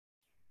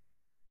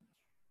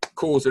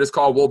Cool. So this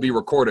call will be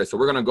recorded. So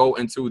we're going to go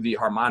into the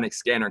Harmonic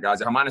Scanner, guys.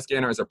 The Harmonic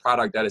Scanner is a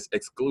product that is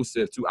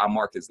exclusive to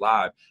Imarkets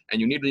Live, and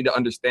you need to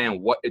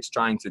understand what it's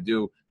trying to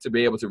do to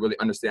be able to really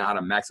understand how to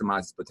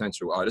maximize its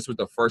potential. This was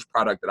the first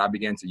product that I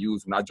began to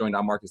use when I joined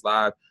Imarkets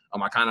Live.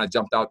 I kind of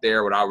jumped out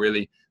there without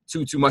really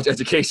too much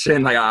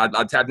education. Like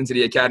I tapped into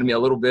the academy a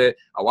little bit.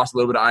 I watched a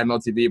little bit of IML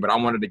TV, but I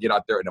wanted to get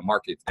out there in the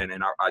markets. And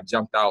then I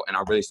jumped out and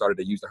I really started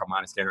to use the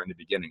Harmonic Scanner in the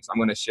beginning. So I'm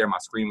going to share my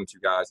screen with you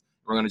guys.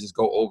 We're going to just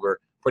go over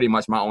pretty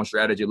much my own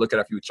strategy, look at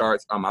a few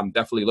charts. I'm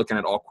definitely looking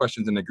at all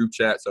questions in the group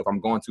chat. So if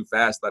I'm going too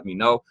fast, let me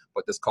know.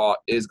 But this call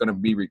is going to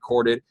be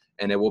recorded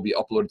and it will be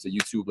uploaded to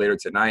YouTube later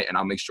tonight. And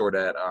I'll make sure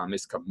that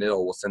Ms.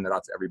 Camille will send it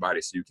out to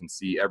everybody so you can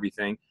see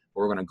everything.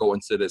 But we're going to go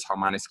into this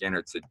Harmonic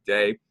Scanner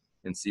today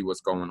and see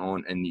what's going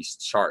on in these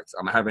charts.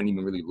 I haven't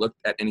even really looked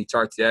at any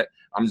charts yet.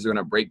 I'm just going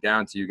to break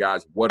down to you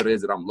guys what it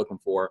is that I'm looking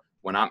for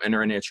when I'm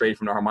entering a trade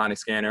from the Harmonic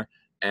Scanner,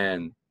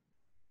 and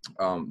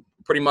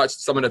pretty much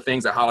some of the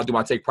things that how I do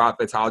my take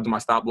profits, how I do my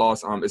stop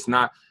loss. It's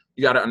not,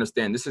 you got to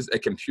understand, this is a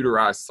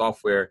computerized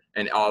software,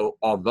 and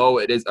although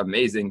it is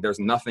amazing, there's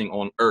nothing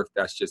on earth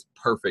that's just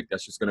perfect.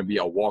 That's just going to be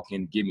a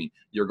walk-in gimme.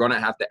 You're going to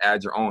have to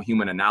add your own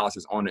human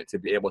analysis on it to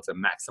be able to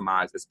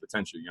maximize its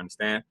potential. You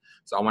understand?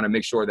 So I want to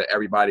make sure that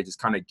everybody just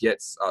kind of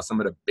gets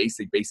some of the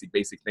basic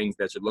things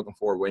that you're looking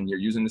for when you're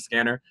using the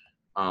scanner.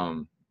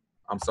 I'm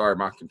sorry,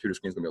 my computer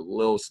screen is going to be a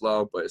little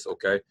slow, but it's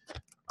okay.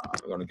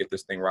 We're going to get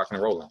this thing rocking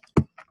and rolling.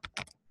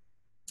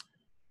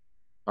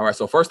 All right,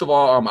 so first of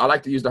all, I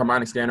like to use the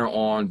Harmonic Scanner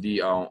on the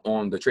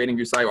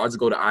TradingView site. I'll just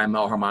go to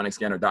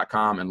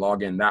imlharmonicscanner.com and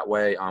log in that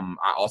way.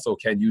 I also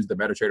can use the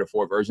MetaTrader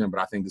 4 version, but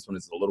I think this one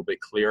is a little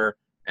bit clearer,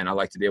 and I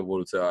like to be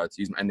able to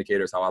use my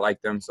indicators how I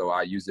like them, so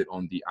I use it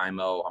on the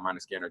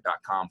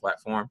imlharmonicscanner.com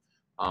platform.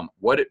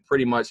 What it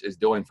pretty much is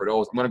doing for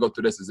those, I'm going to go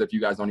through this as if you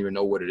guys don't even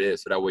know what it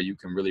is, so that way you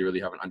can really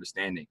have an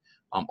understanding.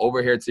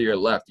 Over here to your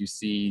left, you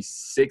see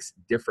 6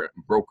 different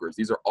brokers.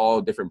 These are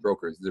all different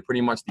brokers. They're pretty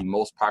much the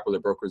most popular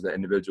brokers that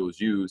individuals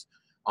use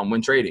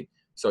when trading.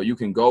 So you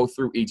can go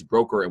through each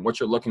broker, and what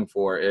you're looking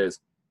for is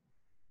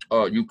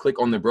you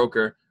click on the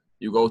broker,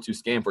 you go to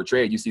scan for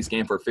trade. You see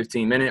scan for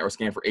 15-minute or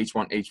scan for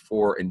H1,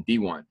 H4, and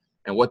D1.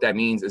 And what that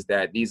means is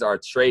that these are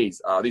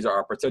trades. These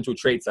are potential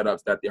trade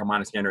setups that the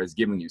Harmonic Scanner is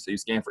giving you. So you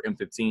scan for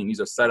M15. These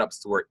are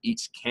setups to where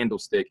each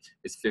candlestick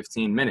is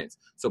 15 minutes.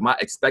 So my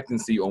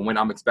expectancy on when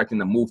I'm expecting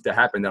the move to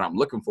happen that I'm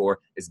looking for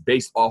is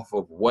based off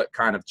of what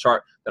kind of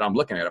chart that I'm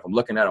looking at. If I'm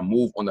looking at a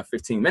move on the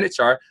 15-minute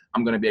chart,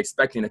 I'm going to be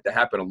expecting it to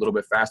happen a little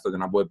bit faster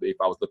than I would be if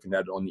I was looking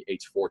at it on the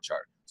H4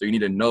 chart. So you need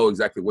to know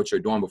exactly what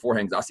you're doing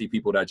beforehand. Because I see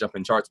people that jump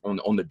in charts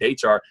on the day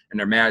chart and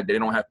they're mad they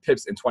don't have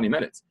pips in 20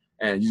 minutes.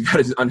 And you got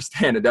to just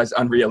understand that that's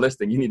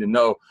unrealistic. You need to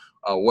know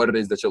what it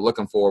is that you're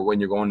looking for when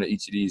you're going to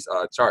each of these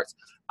charts.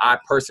 I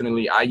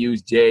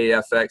use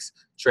JAFX,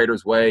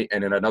 Trader's Way,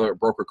 and then another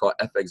broker called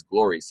FX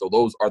Glory. So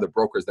those are the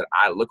brokers that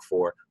I look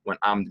for when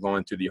I'm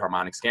going to the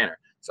Harmonic Scanner.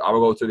 So I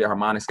will go to the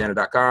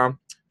harmonicscanner.com.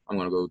 I'm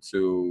going to go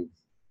to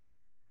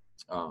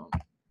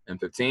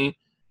M15.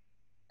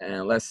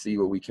 And let's see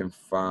what we can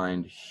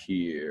find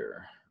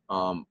here.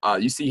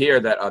 You see here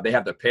that they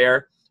have the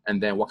pair,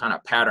 and then what kind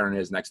of pattern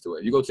is next to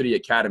it. You go to the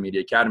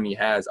academy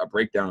has a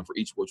breakdown for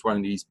which one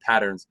of these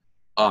patterns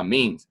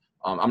means.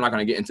 I'm not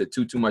going to get into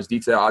too much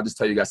detail. I'll just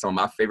tell you guys some of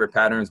my favorite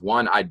patterns.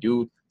 One, I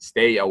do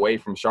stay away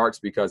from sharks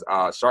because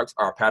sharks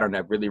are a pattern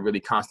that really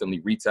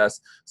constantly retests.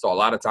 So a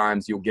lot of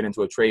times you'll get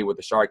into a trade with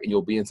the shark and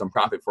you'll be in some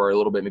profit for a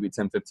little bit, maybe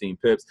 10, 15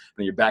 pips, and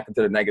then you're back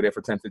into the negative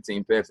for 10,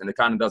 15 pips, and it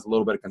kind of does a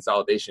little bit of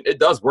consolidation. It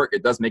does work.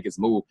 It does make its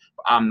move,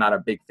 but I'm not a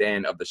big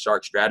fan of the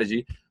shark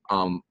strategy.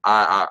 I'm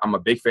a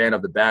big fan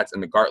of the bats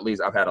and the Gartleys.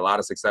 I've had a lot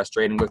of success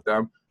trading with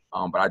them,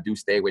 but I do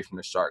stay away from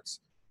the sharks.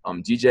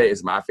 GJ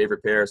is my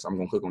favorite pair, so I'm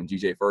going to click on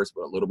GJ first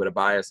with a little bit of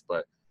bias,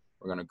 but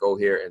we're going to go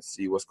here and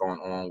see what's going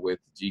on with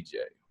GJ.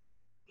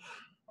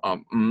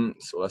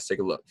 So let's take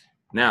a look.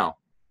 Now,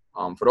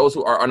 for those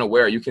who are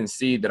unaware, you can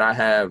see that I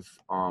have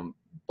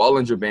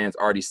Bollinger Bands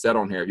already set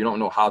on here. If you don't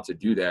know how to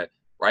do that,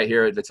 right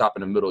here at the top in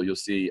the middle, you'll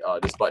see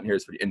this button here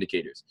is for the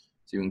indicators.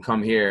 So you can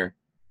come here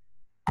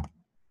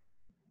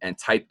and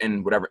type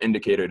in whatever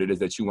indicator it is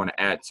that you want to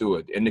add to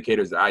it. The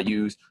indicators that I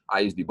use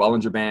the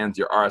Bollinger Bands.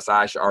 Your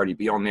RSI should already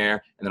be on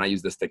there. And then I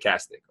use the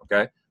stochastic,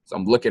 okay? So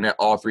I'm looking at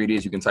all 3 of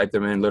these. You can type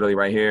them in literally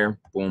right here.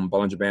 Boom,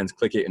 Bollinger Bands,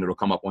 click it, and it'll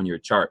come up on your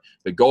chart.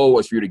 The goal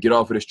was for you to get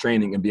off of this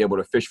training and be able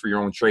to fish for your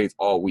own trades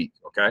all week,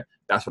 okay?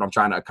 That's what I'm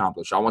trying to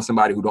accomplish. I want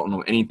somebody who don't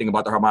know anything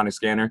about the Harmonic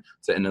Scanner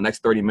to, in the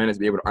next 30 minutes,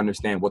 be able to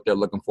understand what they're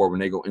looking for when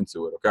they go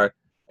into it, okay?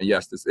 And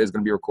yes, this is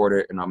going to be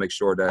recorded, and I'll make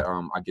sure that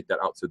I get that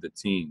out to the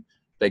team.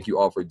 Thank you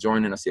all for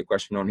joining. I see a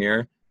question on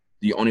here.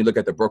 Do you only look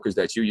at the brokers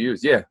that you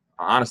use? Yeah,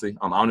 honestly,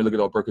 I only look at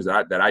those brokers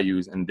that I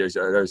use, and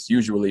there's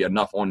usually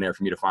enough on there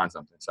for me to find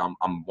something. So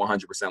I'm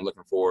 100%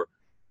 looking for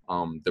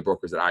the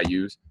brokers that I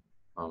use.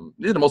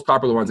 These are the most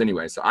popular ones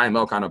anyway. So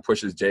IML kind of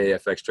pushes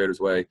JAFX,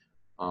 Trader's Way,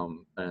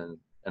 and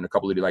a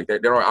couple of like that. I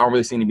don't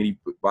really see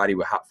anybody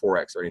with hot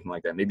Forex or anything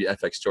like that. Maybe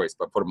FX Choice,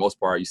 but for the most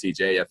part, you see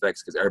JAFX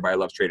because everybody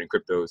loves trading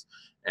cryptos,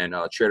 and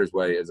Trader's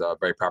Way is a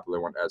very popular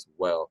one as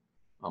well.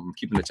 I'm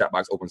keeping the chat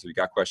box open so you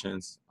got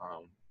questions.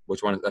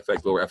 Which one is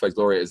FX Glory? FX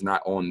Glory is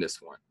not on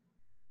this one.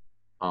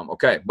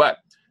 Okay, but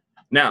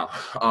now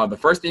the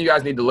first thing you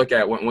guys need to look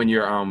at when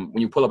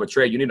you pull up a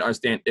trade, you need to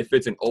understand if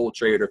it's an old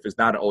trade or if it's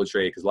not an old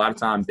trade, because a lot of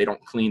times they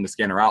don't clean the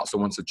scanner out. So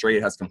once the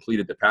trade has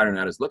completed the pattern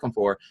that it's looking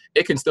for,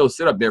 it can still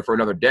sit up there for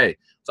another day.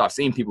 So I've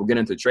seen people get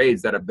into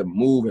trades that the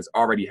move has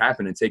already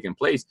happened and taken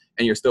place,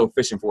 and you're still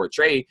fishing for a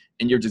trade,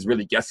 and you're just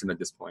really guessing at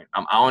this point.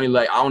 I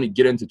only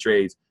get into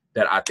trades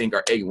that I think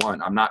are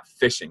A1. I'm not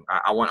fishing.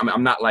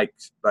 I'm not like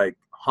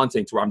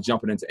hunting to where I'm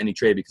jumping into any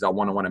trade because I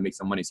want to make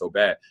some money so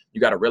bad.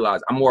 You got to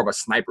realize I'm more of a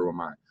sniper with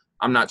mine.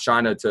 I'm not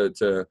trying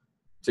to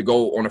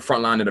go on the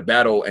front line of the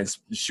battle and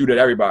shoot at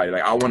everybody.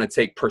 Like, I want to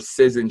take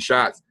precision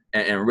shots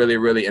and really,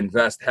 really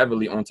invest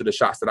heavily onto the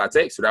shots that I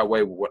take. So that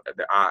way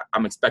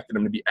I'm expecting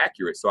them to be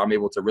accurate. So I'm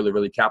able to really,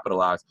 really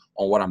capitalize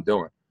on what I'm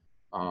doing.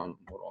 Hold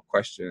on,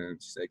 question.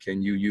 She said,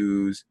 can you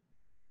use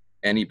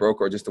any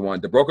broker or just the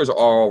one? The brokers are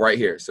all right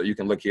here. So you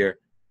can look here.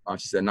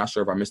 She said, not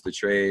sure if I missed the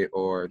trade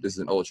or this is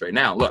an old trade.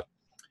 Now, look.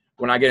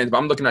 When I get into,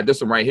 I'm looking at this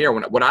one right here.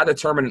 When I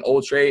determine an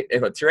old trade,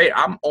 if a trade,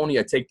 I'm only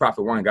a take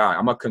profit one guy.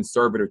 I'm a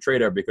conservative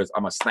trader because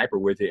I'm a sniper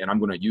with it, and I'm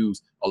going to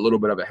use a little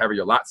bit of a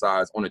heavier lot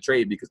size on a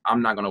trade because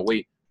I'm not going to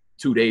wait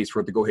 2 days for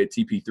it to go hit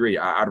TP3.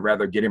 I'd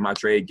rather get in my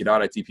trade, get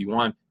out at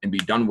TP1, and be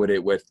done with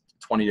it with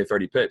 20 to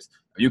 30 pips.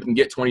 If you can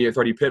get 20 or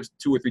 30 pips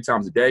 2 or 3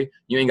 times a day,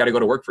 you ain't got to go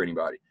to work for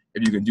anybody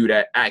if you can do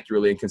that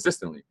accurately and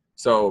consistently.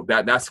 So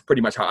that's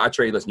pretty much how I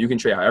trade. Listen, you can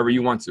trade however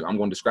you want to. I'm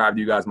going to describe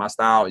to you guys my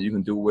style. You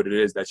can do what it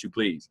is that you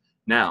please.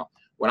 Now,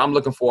 when I'm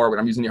looking for, when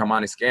I'm using the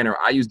harmonic scanner,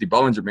 I use the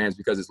Bollinger Bands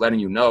because it's letting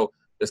you know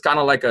it's kind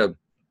of like in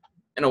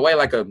a way,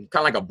 like a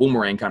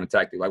boomerang kind of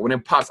tactic. Like when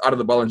it pops out of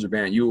the Bollinger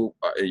Band,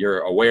 you're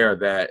aware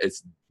that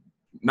it's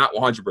not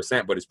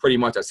 100%, but it's pretty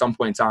much at some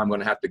point in time I'm going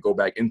to have to go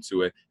back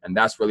into it, and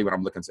that's really what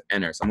I'm looking to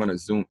enter. So I'm going to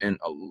zoom in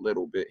a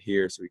little bit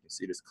here so we can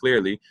see this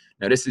clearly.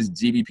 Now this is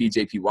GBP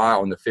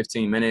JPY on the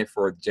 15-minute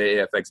for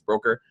JAFX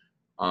broker.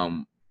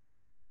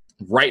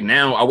 Right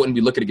now, I wouldn't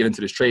be looking to get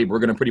into this trade. We're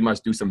going to pretty much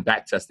do some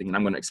back testing, and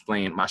I'm going to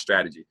explain my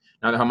strategy.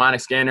 Now, the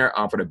harmonic scanner,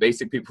 for the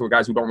basic people, for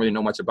guys who don't really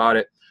know much about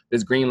it,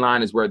 this green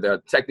line is where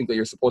technically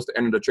you're supposed to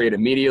enter the trade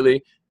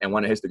immediately. And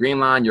when it hits the green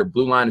line, your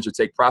blue line is your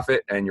take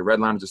profit, and your red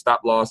line is your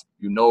stop loss.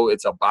 You know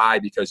it's a buy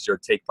because your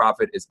take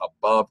profit is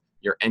above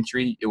your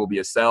entry. It will be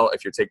a sell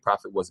if your take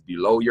profit was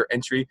below your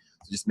entry.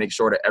 So just make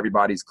sure that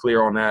everybody's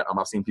clear on that.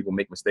 I've seen people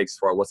make mistakes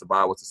for what's a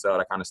buy, what's a sell,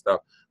 that kind of stuff.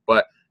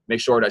 But make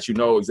sure that you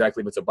know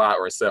exactly if it's a buy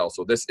or a sell.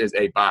 So this is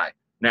a buy.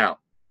 Now,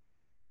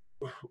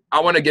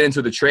 I want to get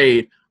into the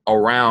trade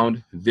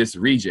around this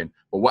region.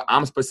 But what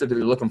I'm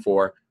specifically looking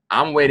for,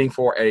 I'm waiting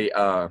for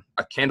a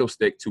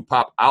candlestick to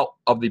pop out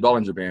of the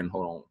Bollinger Band.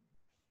 Hold on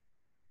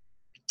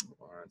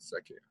 1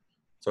 second.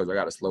 So I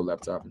got a slow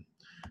laptop.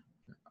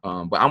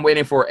 But I'm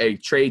waiting for a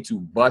trade to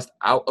bust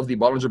out of the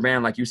Bollinger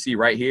Band like you see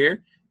right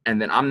here. And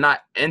then I'm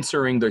not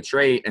entering the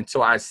trade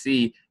until I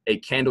see a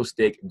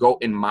candlestick go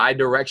in my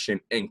direction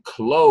and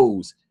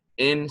close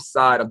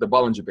inside of the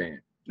Bollinger Band.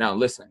 Now,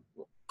 listen,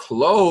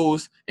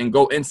 close and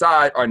go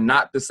inside are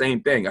not the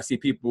same thing. I see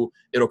people,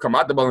 it'll come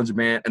out the Bollinger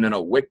Band and then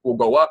a wick will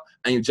go up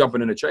and you're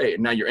jumping in the trade.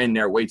 And now you're in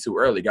there way too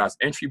early. Guys,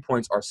 entry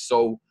points are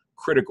so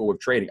critical with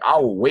trading. I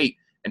will wait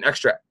an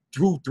extra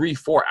 2, 3,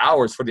 4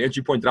 hours for the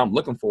entry point that I'm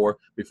looking for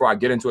before I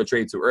get into a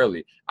trade too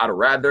early. I'd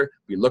rather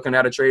be looking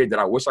at a trade that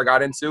I wish I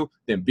got into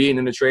than being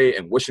in the trade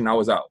and wishing I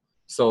was out.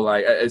 So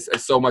like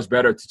it's so much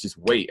better to just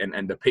wait,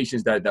 and the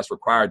patience that's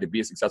required to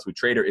be a successful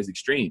trader is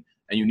extreme,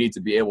 and you need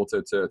to be able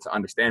to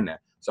understand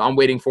that. So I'm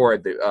waiting for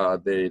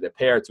the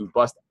pair to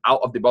bust out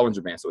of the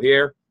Bollinger Band. So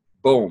here,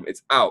 boom,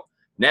 it's out.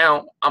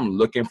 Now I'm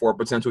looking for a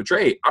potential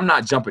trade. I'm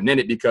not jumping in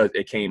it because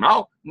it came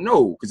out.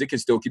 No, because it can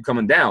still keep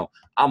coming down.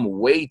 I'm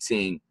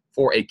waiting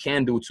for a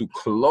candle to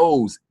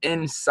close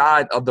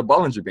inside of the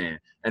Bollinger Band.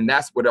 And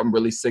that's what I'm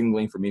really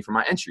signaling for me for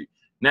my entry.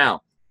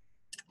 Now,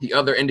 the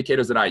other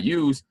indicators that I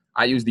use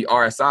the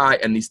RSI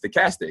and the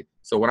stochastic.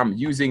 So when I'm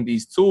using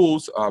these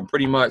tools,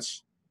 pretty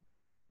much,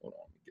 hold on,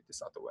 let me get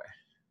this out the way.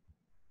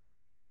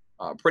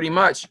 Pretty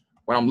much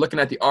when I'm looking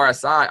at the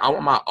RSI, I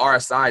want my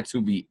RSI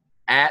to be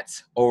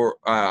at or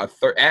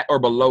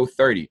below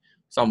 30.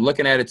 So I'm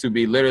looking at it to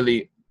be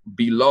literally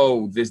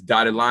below this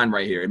dotted line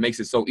right here. It makes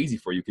it so easy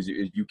for you because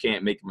you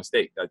can't make a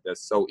mistake.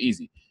 That's so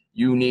easy.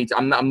 You need to,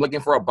 I'm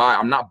looking for a buy.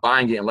 I'm not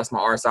buying it unless my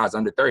RSI is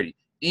under 30.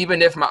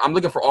 Even if I'm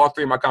looking for all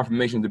three of my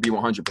confirmations to be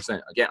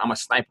 100%. Again, I'm a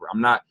sniper.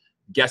 I'm not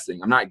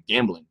guessing. I'm not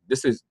gambling.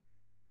 This is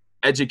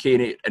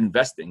educated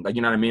investing. Like,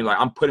 you know what I mean? Like,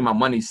 I'm putting my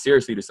money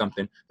seriously to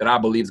something that I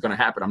believe is going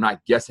to happen. I'm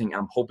not guessing,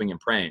 and I'm hoping and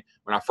praying.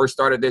 When I first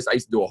started this, I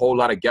used to do a whole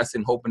lot of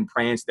guessing, hoping,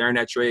 praying, staring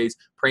at trades,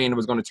 praying it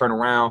was going to turn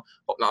around.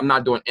 I'm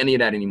not doing any of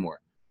that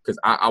anymore because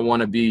I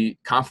want to be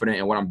confident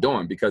in what I'm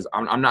doing, because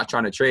I'm not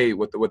trying to trade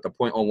with the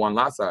 0.01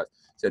 lot size.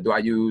 So do I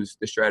use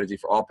this strategy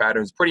for all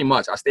patterns? Pretty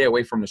much. I stay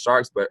away from the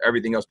sharks, but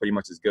everything else pretty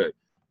much is good.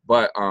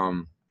 But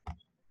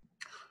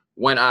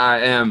when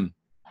I'm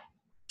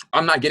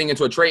not getting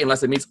into a trade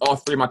unless it meets all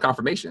three of my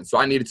confirmations. So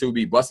I needed to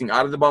be busting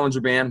out of the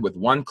Bollinger Band with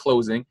one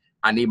closing.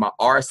 I need my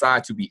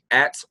RSI to be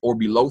at or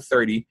below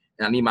 30,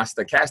 and I need my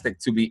stochastic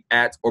to be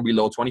at or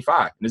below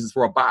 25. And this is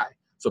for a buy.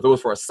 So if it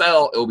was for a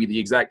sell, it will be the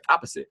exact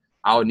opposite.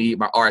 I would need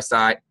my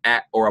RSI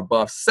at or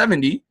above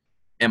 70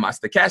 and my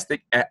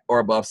stochastic at or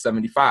above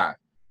 75.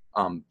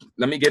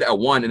 Let me get a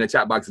 1 in the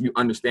chat box if you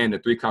understand the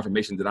 3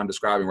 confirmations that I'm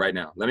describing right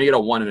now. Let me get a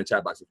 1 in the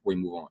chat box before we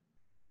move on.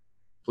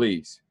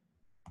 Please.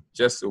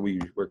 Just so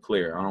we're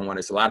clear. I don't want to.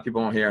 It's a lot of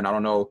people on here, and I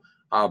don't know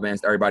how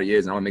advanced everybody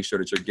is, and I want to make sure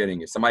that you're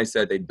getting it. Somebody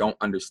said they don't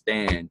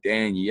understand.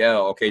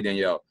 Danielle. Okay,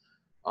 Danielle.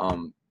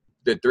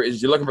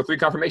 You're looking for 3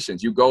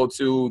 confirmations. You go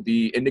to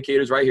the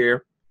indicators right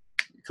here.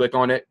 You click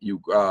on it. You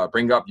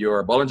bring up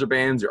your Bollinger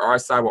Bands. Your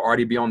RSI will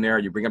already be on there.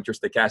 You bring up your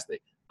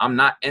stochastic. I'm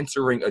not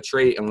entering a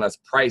trade unless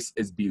price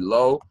is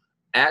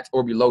at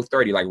or below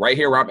 30. Like right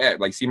here where I'm at.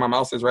 Like see my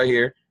mouse is right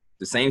here.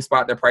 The same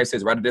spot that price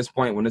is right at this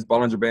point when this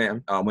Bollinger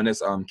Band, when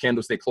this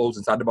candlestick closed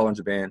inside the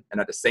Bollinger Band, and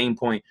at the same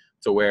point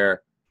to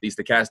where the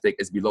stochastic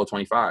is below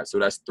 25. So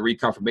that's 3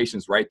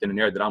 confirmations right then and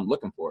there that I'm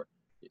looking for.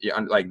 You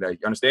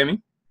understand me?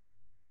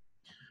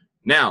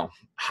 Now,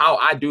 how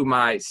I do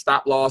my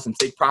stop loss and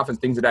take profits,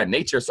 things of that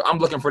nature. So I'm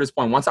looking for this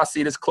point. Once I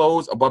see this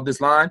close above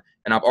this line,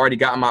 and I've already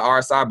gotten my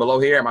RSI below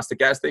here and my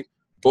stochastic,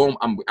 boom,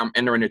 I'm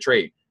entering the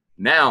trade.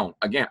 Now,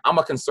 again, I'm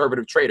a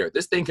conservative trader.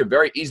 This thing could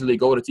very easily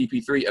go to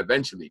TP3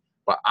 eventually,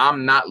 but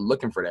I'm not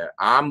looking for that.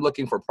 I'm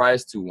looking for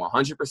price to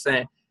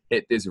 100%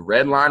 hit this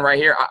red line right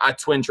here. I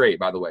twin trade,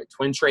 by the way.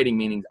 Twin trading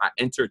meaning I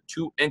enter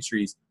 2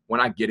 entries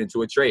when I get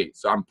into a trade.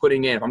 So I'm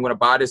putting in, if I'm going to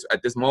buy this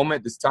at this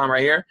moment, this time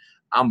right here,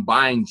 I'm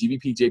buying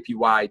GBP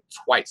JPY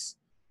twice.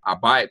 I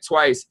buy it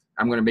twice.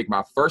 I'm going to make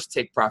my first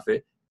take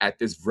profit at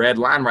this red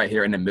line right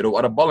here in the middle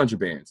of the Bollinger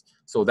Bands.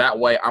 So that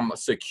way I'm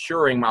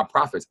securing my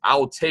profits.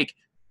 I'll take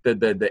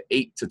the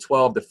 8 to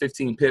 12 to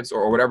 15 pips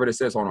or whatever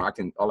this is. Hold on,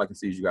 all I can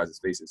see is you guys'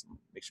 faces.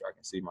 Make sure I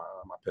can see my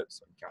pips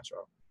so I can count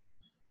y'all.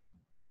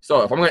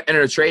 So if I'm going to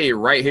enter a trade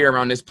right here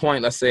around this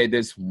point, let's say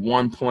this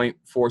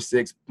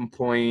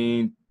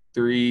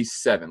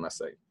 1.46.37,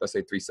 let's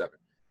say 37.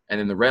 And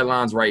then the red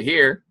line's right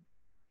here.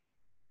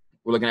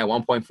 We're looking at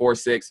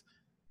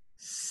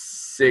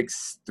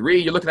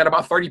 1.4663. You're looking at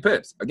about 30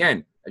 pips.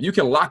 Again, if you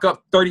can lock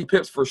up 30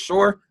 pips for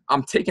sure,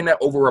 I'm taking that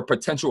over a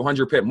potential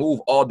 100 pip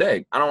move all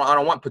day. I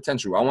don't want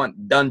potential. I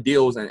want done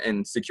deals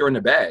and securing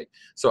the bag.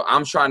 So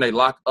I'm trying to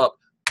lock up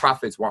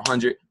profits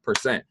 100%.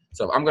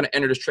 So if I'm going to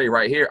enter this trade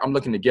right here, I'm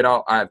looking to get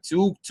out. I have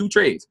two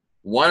trades.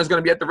 One is going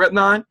to be at the red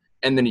line,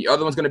 and then the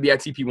other one's going to be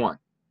at TP1.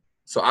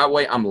 So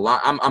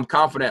I'm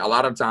confident a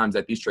lot of times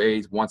that these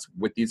trades, once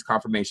with these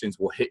confirmations,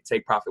 will hit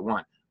take profit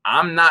 1.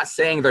 I'm not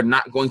saying they're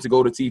not going to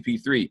go to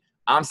TP3.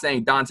 I'm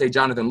saying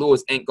Jonathan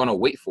Lewis ain't going to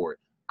wait for it.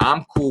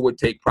 I'm cool with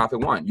take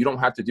profit 1. You don't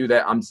have to do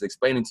that. I'm just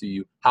explaining to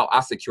you how I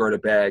secure the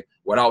bag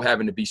without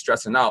having to be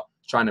stressing out,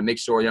 trying to make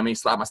sure,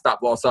 slide my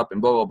stop loss up and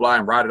blah, blah, blah,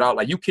 and ride it out.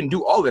 Like, you can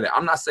do all of that.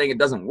 I'm not saying it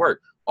doesn't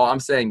work. All I'm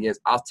saying is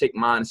I'll take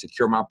mine and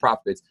secure my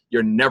profits.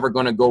 You're never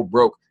going to go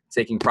broke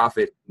taking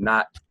profit,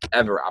 not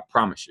ever, I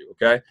promise you,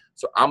 okay?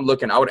 So I'm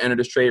looking, I would enter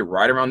this trade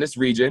right around this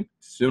region.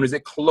 As soon as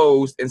it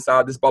closed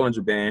inside this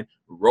Bollinger Band,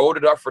 rolled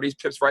it up for these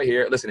pips right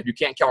here. Listen, if you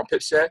can't count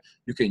pips yet,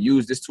 you can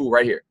use this tool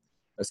right here.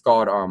 It's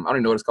called, I don't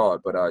even know what it's called,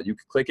 but you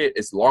can click it.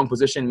 It's long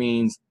position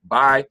means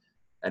buy.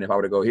 And if I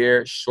were to go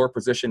here, short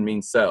position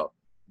means sell.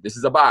 This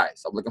is a buy,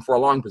 so I'm looking for a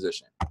long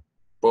position.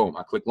 Boom,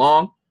 I click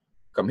long,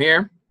 come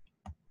here.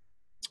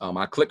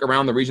 I click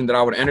around the region that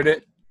I would have entered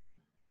it,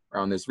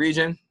 around this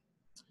region.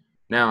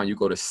 Now you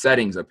go to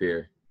settings up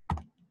here,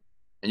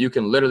 and you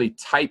can literally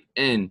type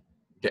in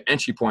the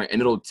entry point,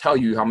 and it'll tell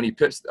you how many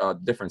pips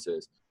difference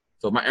is.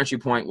 So my entry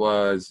point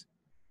was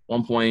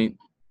 1.46,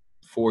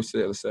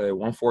 let's say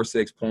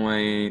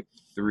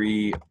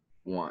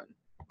 146.31.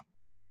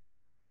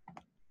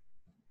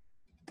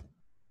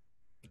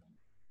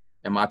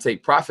 And my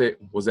take profit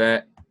was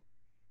at,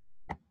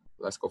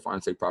 let's go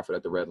find take profit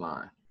at the red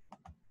line.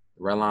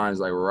 The red line is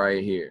like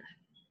right here.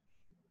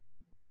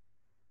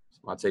 So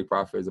my take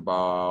profit is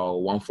about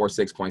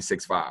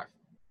 146.65.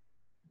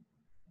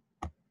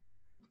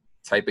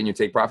 Type in your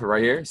take profit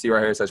right here. See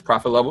right here, it says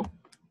profit level,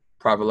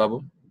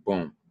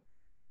 boom,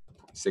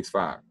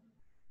 65.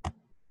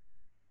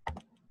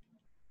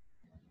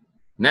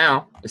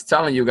 Now, it's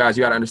telling you guys,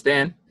 you got to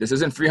understand, this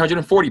isn't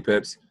 340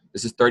 pips.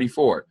 This is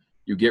 34.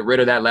 You get rid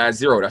of that last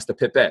 0. That's the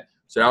pipette.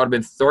 So that would have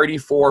been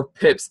 34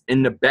 pips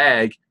in the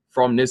bag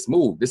from this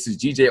move. This is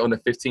GJ on the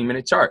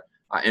 15-minute chart.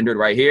 I entered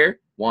right here.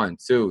 1,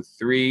 2,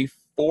 3,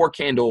 4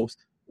 candles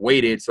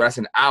waited. So that's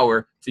an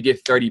hour to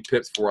get 30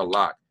 pips for a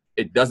lock.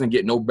 It doesn't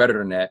get no better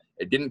than that.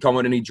 It didn't come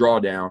with any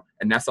drawdown,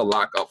 and that's a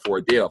lock up for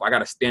a deal. If I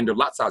got a standard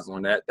lot size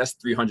on that, that's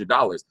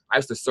 $300. I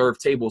used to serve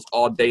tables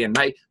all day and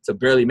night to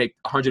barely make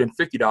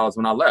 $150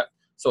 when I left.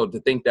 So to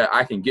think that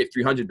I can get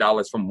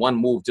 $300 from one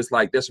move just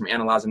like this from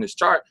analyzing this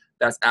chart,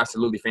 that's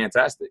absolutely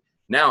fantastic.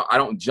 Now, I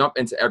don't jump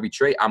into every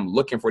trade. I'm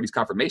looking for these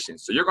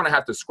confirmations. So you're going to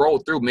have to scroll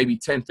through maybe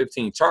 10,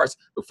 15 charts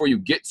before you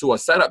get to a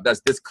setup that's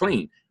this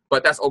clean.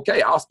 But that's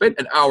okay. I'll spend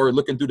an hour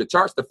looking through the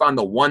charts to find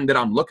the one that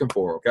I'm looking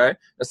for, okay?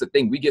 That's the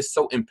thing. We get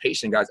so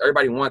impatient, guys.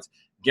 Everybody wants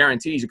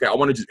guarantees. Okay, I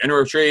want to just enter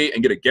a trade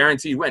and get a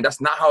guaranteed win.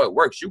 That's not how it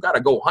works. You got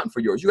to go hunt for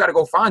yours. You got to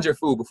go find your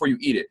food before you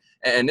eat it.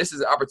 And this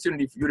is an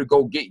opportunity for you to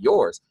go get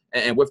yours.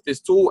 And with this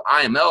tool,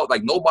 IML,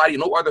 like no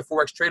other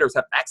Forex traders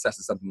have access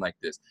to something like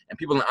this. And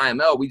people in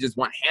IML, we just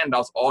want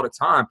handouts all the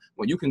time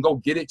when you can go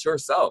get it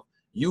yourself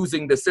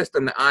using the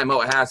system that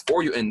IML has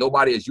for you, and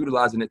nobody is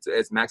utilizing it to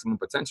its maximum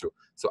potential.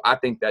 So I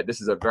think that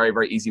this is a very,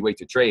 very easy way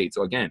to trade.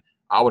 So again,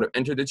 I would have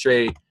entered the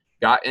trade,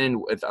 got in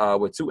with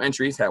 2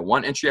 entries, had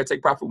 1 entry at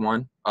take profit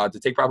 1. To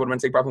take profit would have been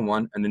take profit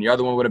 1, and then the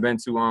other one would have been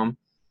to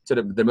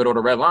the middle of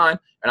the red line,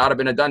 and I'd have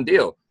been a done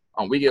deal.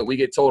 We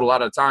get told a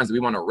lot of times that we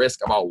want to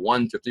risk about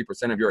 1 to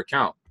 3% of your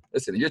account.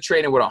 Listen, if you're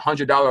trading with a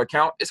 $100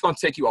 account, it's going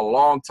to take you a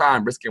long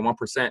time risking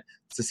 1%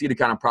 to see the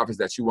kind of profits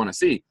that you want to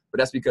see. But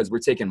that's because we're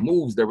taking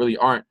moves that really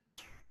aren't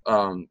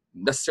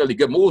necessarily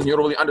good moves, and you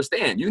don't really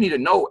understand. You need to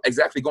know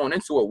exactly going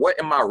into it, what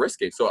am I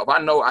risking? So if I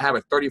know I have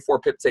a 34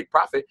 pip take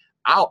profit,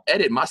 I'll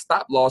edit my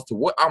stop loss to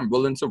what I'm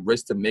willing to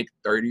risk to make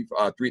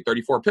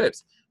 34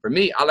 pips. For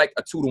me, I like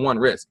a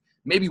 2-to-1 risk.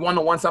 Maybe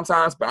 1-to-1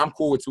 sometimes, but I'm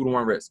cool with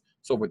 2-to-1 risk.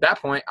 So with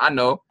that point, I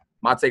know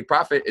my take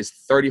profit is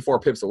 34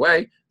 pips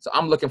away. So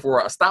I'm looking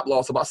for a stop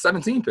loss about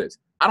 17 pips.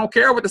 I don't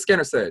care what the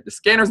scanner said. The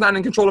scanner's not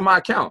in control of my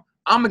account.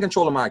 I'm in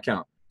control of my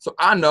account. So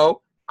I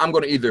know I'm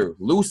going to either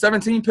lose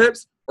 17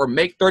 pips or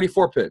make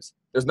 34 pips.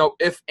 There's no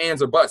ifs,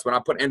 ands, or buts when I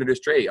put into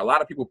this trade. A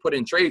lot of people put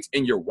in trades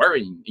and you're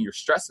worrying and you're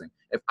stressing.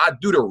 If I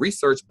do the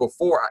research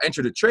before I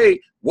enter the trade,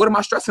 what am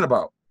I stressing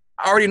about?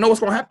 I already know what's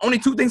going to happen. Only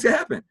 2 things can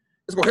happen.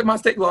 It's going to hit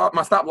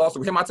my stop loss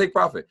or hit my take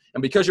profit.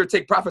 And because your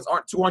take profits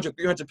aren't 200,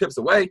 300 pips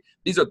away,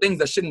 these are things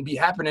that shouldn't be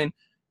happening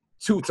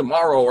to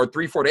tomorrow or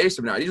 3-4 days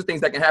from now. These are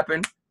things that can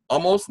happen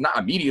almost, not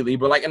immediately,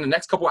 but like in the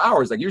next couple of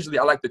hours. Like usually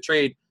I like to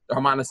trade the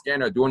Harmonic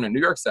Scanner during the New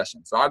York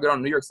session. So I'll get on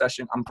the New York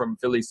session. I'm from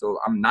Philly, so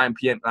I'm 9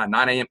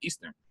 a.m.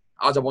 Eastern.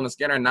 I'll jump on the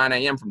scanner at 9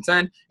 a.m. from 10,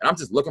 and I'm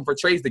just looking for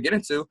trades to get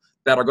into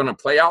that are going to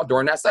play out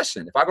during that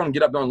session. If I'm going to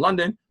get up during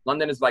London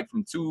is like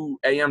from 2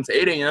 a.m. to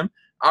 8 a.m.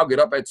 I'll get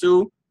up at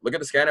 2, look at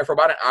the scanner for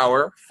about an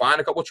hour,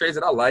 find a couple trades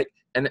that I like,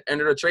 and then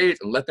enter the trades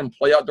and let them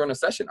play out during the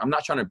session. I'm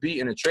not trying to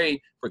be in a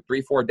trade for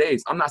 3-4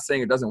 days. I'm not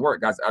saying it doesn't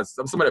work, guys.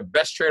 Some of the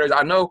best traders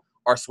I know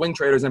are swing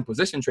traders and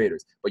position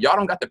traders, but y'all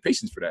don't got the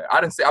patience for that.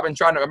 I've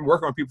been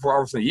working with people for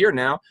almost a year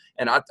now,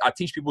 and I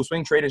teach people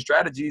swing trading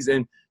strategies,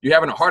 and you're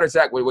having a heart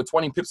attack with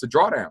 20 pips of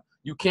drawdown.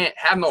 You can't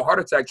have no heart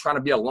attack trying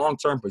to be a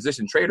long-term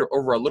position trader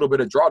over a little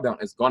bit of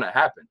drawdown. It's going to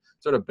happen.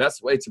 So the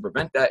best way to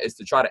prevent that is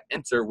to try to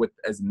enter with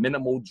as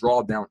minimal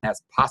drawdown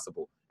as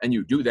possible, and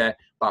you do that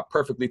by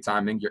perfectly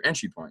timing your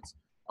entry points.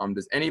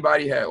 Does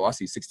anybody have, I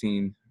see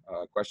 16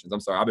 questions.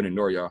 I'm sorry, I've been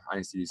ignoring y'all. I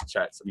didn't see these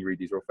chats. Let me read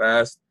these real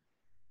fast.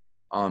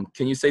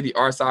 Can you say the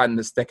RSI and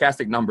the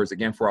stochastic numbers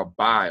again for a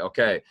buy?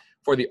 Okay.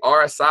 For the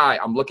RSI,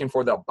 I'm looking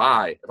for the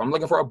buy. If I'm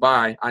looking for a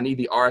buy, I need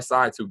the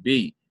RSI to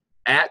be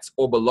at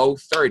or below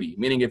 30,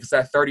 meaning if it's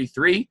at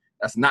 33,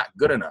 that's not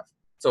good enough.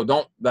 So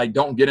don't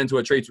get into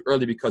a trade too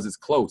early because it's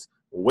close.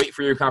 Wait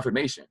for your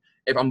confirmation.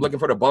 If I'm looking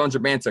for the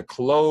Bollinger Band to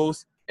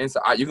close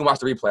inside, you can watch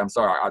the replay. I'm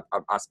sorry.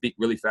 I speak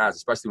really fast,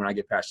 especially when I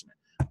get passionate.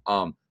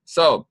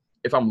 So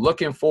if I'm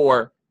looking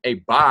for a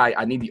buy,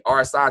 I need the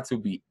RSI to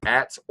be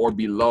at or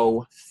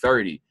below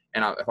 30.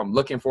 And if I'm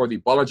looking for the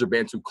Bollinger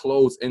Band to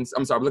close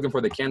I'm looking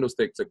for the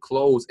candlestick to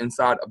close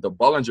inside of the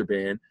Bollinger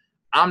Band,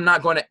 I'm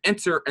not going to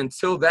enter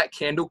until that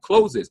candle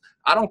closes.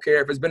 I don't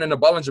care if it's been in the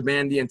Bollinger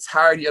Band the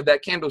entirety of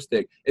that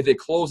candlestick. If it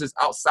closes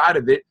outside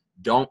of it,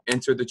 don't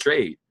enter the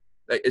trade.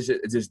 Like, it's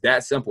just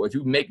that simple. If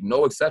you make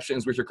no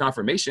exceptions with your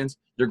confirmations,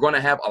 you're going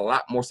to have a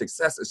lot more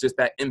success. It's just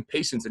that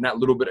impatience and that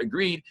little bit of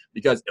greed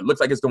because it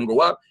looks like it's going to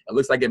go up. It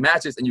looks like it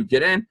matches and you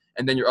get in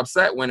and then you're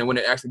upset when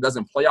it actually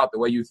doesn't play out the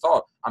way you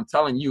thought. I'm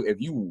telling you,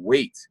 if you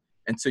wait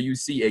until you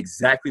see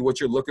exactly what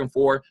you're looking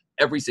for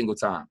every single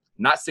time,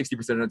 not 60%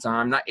 of the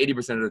time, not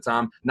 80% of the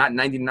time, not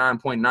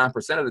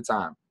 99.9% of the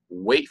time,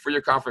 wait for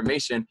your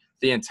confirmation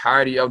the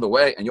entirety of the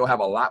way and you'll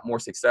have a lot more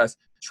success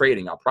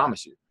trading. I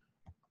promise you.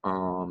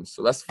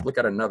 So let's look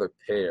at another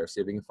pair, see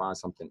if we can find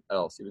something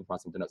else.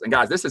 And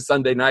guys, this is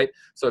Sunday night,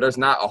 so there's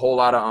not a whole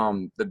lot of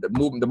the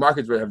movement. The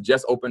markets have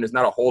just opened. There's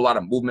not a whole lot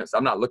of movement, so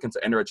I'm not looking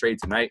to enter a trade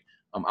tonight.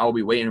 I will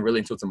be waiting really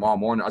until tomorrow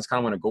morning. I just kind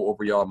of want to go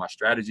over y'all my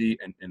strategy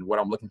and what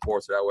I'm looking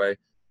for, so that way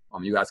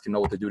you guys can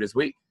know what to do this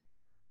week.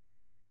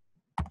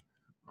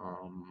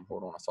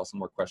 Hold on, I saw some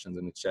more questions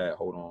in the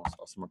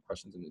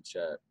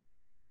chat.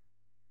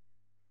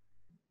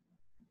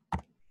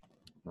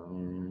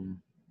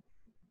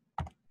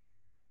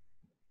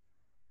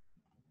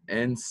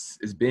 And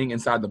is being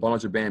inside the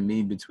Bollinger Band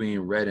mean between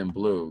red and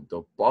blue?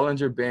 The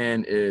Bollinger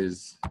Band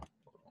is, hold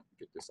on,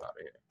 get this out of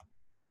here.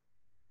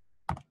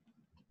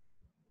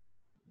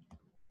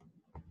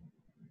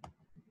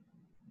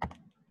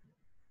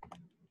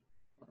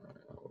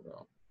 Hold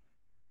on.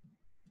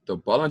 The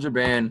Bollinger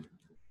Band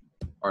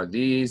are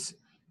these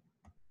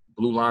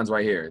blue lines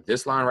right here.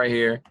 This line right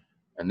here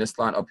and this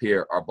line up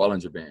here are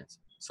Bollinger Bands.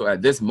 So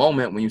at this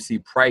moment, when you see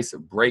price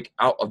break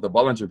out of the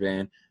Bollinger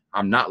Band,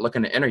 I'm not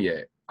looking to enter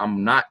yet.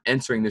 I'm not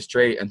entering this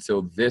trade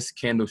until this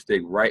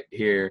candlestick right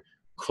here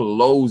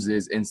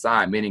closes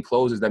inside, meaning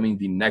closes, that means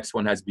the next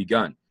one has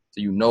begun. So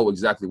you know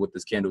exactly what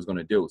this candle is going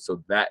to do.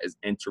 So that is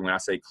entering when I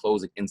say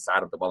closing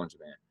inside of the Bollinger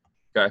Band.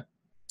 Okay,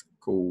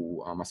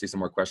 cool. I see some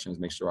more questions.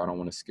 Make sure I don't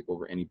want to skip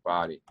over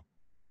anybody.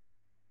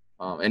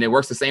 And it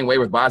works the same way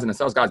with buys and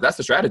sells, guys. That's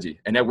the strategy.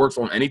 And that works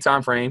on any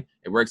time frame.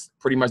 It works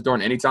pretty much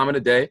during any time of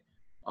the day.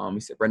 He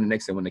said, Brendan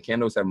Nixon, when the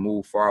candles have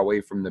moved far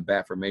away from the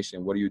bat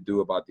formation, what do you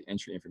do about the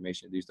entry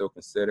information? Do you still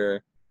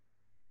consider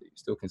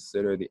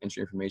the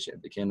entry information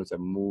if the candles have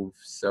moved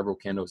several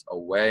candles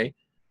away?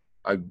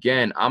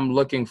 Again, I'm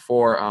looking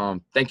for,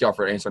 thank y'all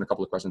for answering a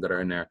couple of questions that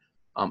are in there.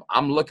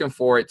 I'm looking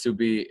for it to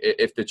be,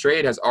 if the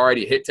trade has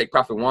already hit take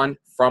profit one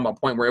from a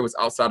point where it was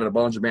outside of the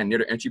Bollinger Band near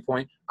the entry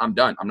point, I'm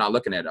done. I'm not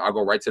looking at it. I'll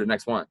go right to the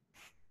next one.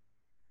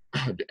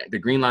 The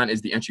green line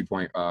is the entry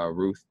point,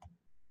 Ruth.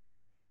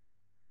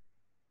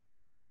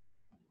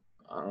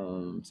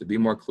 To be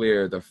more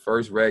clear, the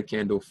first red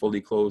candle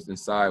fully closed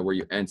inside where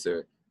you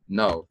enter.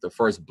 No, the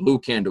first blue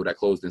candle that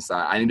closed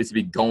inside. I need it to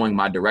be going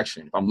my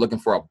direction. If I'm looking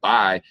for a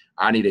buy,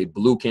 I need a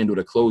blue candle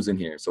to close in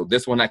here. So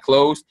this one that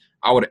closed,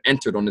 I would have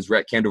entered on this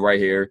red candle right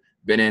here,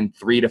 been in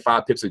 3 to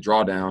 5 pips of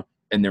drawdown,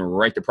 and then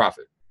right to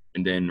profit.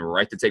 And then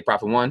right to take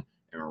profit one,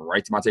 and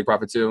right to my take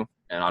profit two,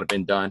 and I'd have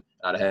been done.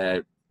 I'd have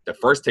had, the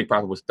first take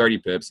profit was 30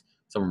 pips.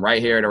 So from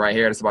right here to right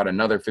here, that's about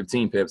another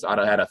 15 pips. I'd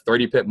have had a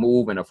 30 pip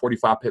move and a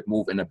 45 pip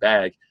move in the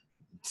bag,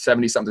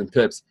 70-something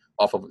pips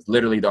off of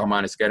literally the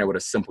harmonic scanner with a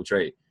simple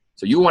trade.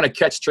 So you want to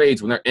catch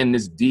trades when they're in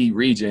this D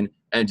region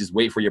and just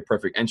wait for your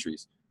perfect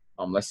entries.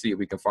 Let's see if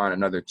we can find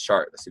another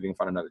chart.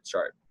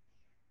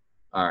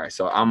 All right,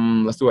 so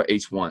let's do an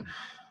H1.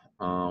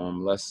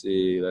 Let's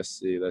see.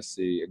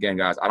 Again,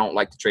 guys, I don't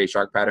like to trade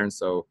shark patterns,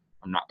 so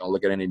I'm not gonna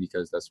look at any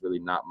because that's really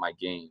not my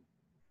game.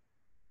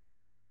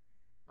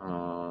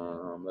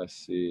 Let's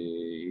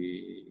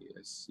see.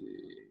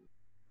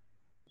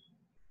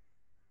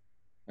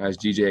 Guys,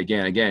 GJ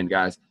again,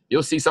 guys.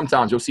 You'll see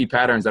sometimes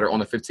patterns that are on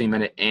the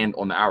 15-minute and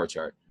on the hour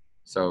chart.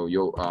 So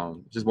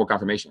you'll just more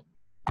confirmation.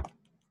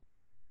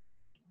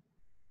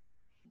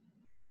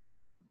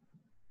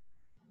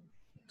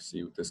 Let's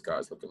see what this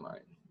guy's looking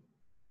like.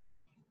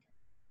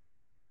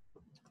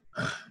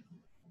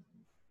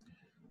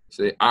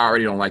 See, I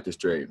already don't like this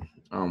trade.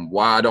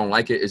 Why I don't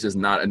like it is just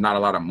not a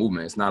lot of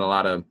movement.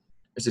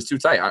 It's just too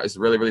tight. It's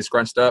really, really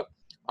scrunched up.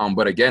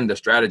 But again, the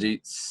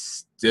strategy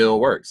still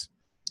works.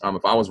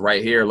 If I was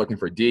right here looking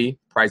for D,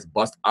 price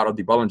bust out of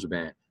the Bollinger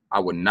Band, I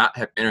would not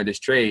have entered this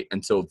trade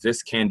until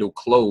this candle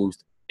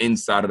closed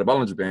inside of the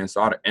Bollinger Band.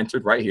 So I'd have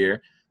entered right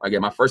here. Again,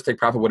 my first take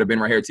profit would have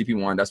been right here at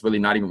TP1. That's really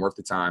not even worth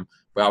the time.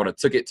 But I would have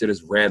took it to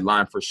this red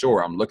line for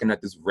sure. I'm looking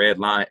at this red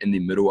line in the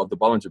middle of the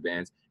Bollinger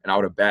Bands, and I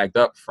would have bagged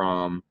up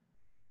from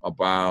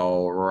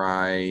about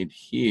right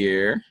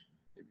here.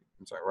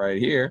 I'm sorry,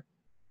 right here,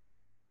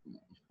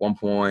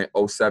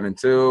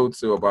 1.072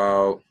 to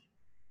about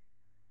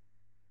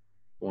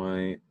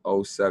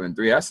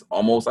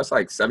 0.073. That's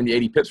like 70,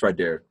 80 pips right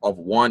there off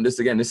one. This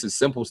is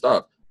simple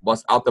stuff.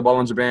 Bust out the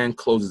Bollinger Band,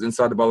 closes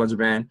inside the Bollinger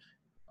Band,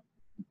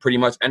 pretty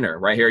much enter.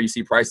 Right here, you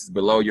see prices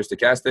below your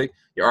stochastic.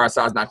 Your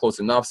RSI is not close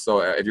enough. So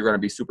if you're going to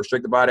be super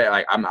strict about it,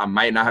 like I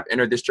might not have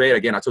entered this trade.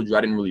 Again, I told you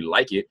I didn't really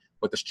like it,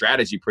 but the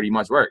strategy pretty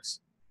much works.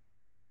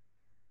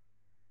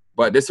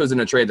 But this wasn't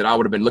a trade that I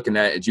would have been looking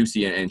at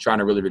juicy and trying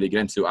to really, really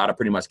get into. I'd have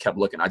pretty much kept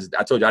looking. I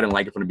told you I didn't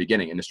like it from the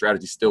beginning, and the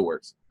strategy still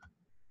works.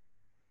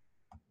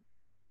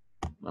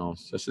 No,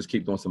 so let's just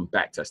keep doing some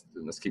back testing.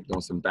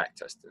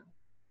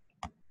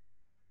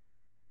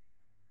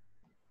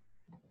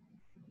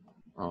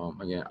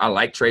 Again, I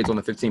like trades on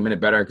the 15-minute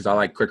better because I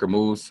like quicker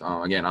moves.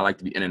 Again, I like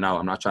to be in and out.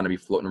 I'm not trying to be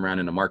floating around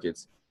in the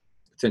markets,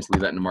 potentially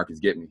letting the markets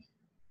get me.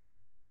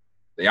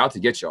 They out to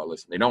get y'all.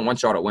 Listen, they don't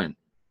want y'all to win.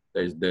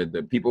 There's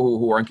the people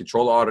who are in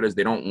control of all of this.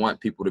 They don't want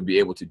people to be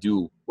able to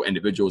do what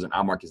individuals in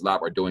Imarkets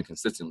Live are doing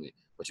consistently,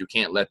 but you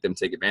can't let them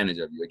take advantage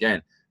of you.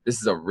 Again, this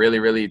is a really,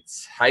 really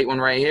tight one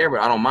right here, but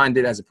I don't mind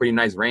it. It has a pretty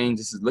nice range.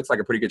 Looks like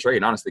a pretty good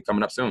trade, honestly,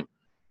 coming up soon.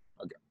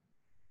 Okay.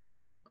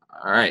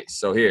 All right,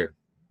 so here.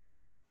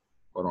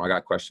 Hold on, I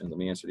got questions. Let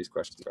me answer these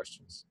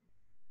questions.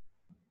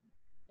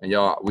 And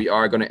y'all, we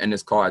are going to end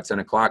this call at 10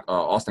 o'clock.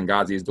 Austin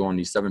Ghazi is doing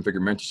the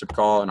 7-figure mentorship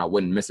call, and I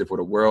wouldn't miss it for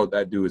the world.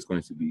 That dude is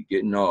going to be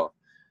getting off.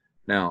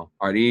 Now,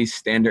 are these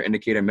standard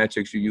indicator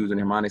metrics you use in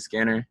the harmonic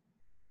scanner?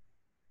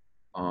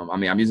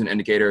 I'm using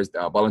indicators,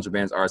 Bollinger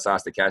Bands, RSI,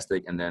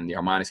 stochastic, and then the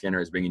harmonic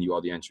scanner is bringing you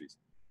all the entries.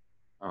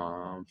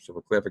 So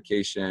for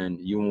clarification,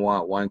 you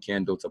want one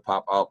candle to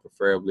pop out,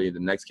 preferably the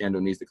next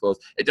candle needs to close.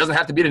 It doesn't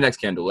have to be the next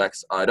candle,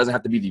 Lex. It doesn't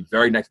have to be the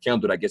very next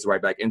candle that gets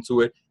right back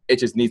into it. It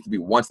just needs to be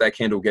once that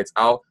candle gets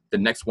out, the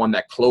next one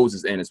that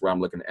closes in is where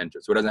I'm looking to enter.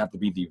 So it doesn't have to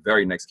be the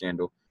very next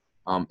candle.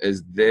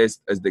 Is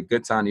the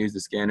good time to use the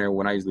scanner?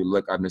 When I usually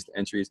look, I miss the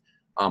entries.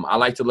 I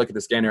like to look at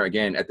the scanner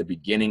again at the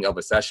beginning of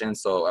a session.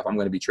 So if I'm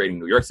going to be trading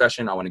New York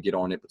session, I want to get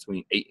on it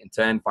between 8 and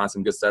 10, find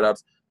some good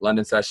setups.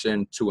 London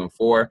session, 2 and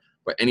 4.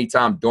 But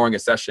anytime during a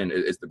session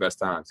is the best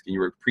times. Can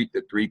you repeat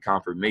the 3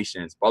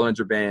 confirmations?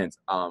 Bollinger Bands.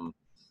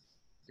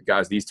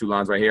 Guys, these two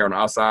lines right here on the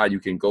outside, you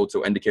can go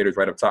to indicators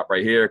right up top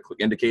right here, click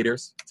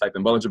indicators, type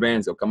in Bollinger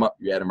Bands, they'll come up,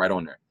 you add them right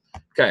on there.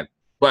 Okay,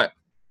 but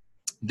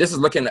this is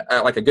looking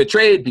at like a good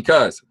trade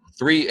because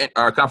three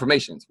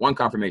confirmations. One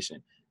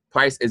confirmation,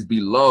 price is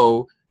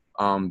below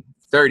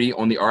 30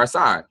 on the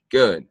RSI,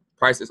 good.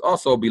 Price is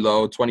also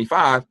below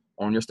 25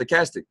 on your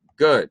stochastic,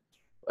 good.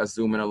 Let's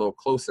zoom in a little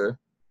closer.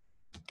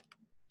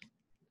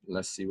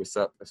 Let's see what's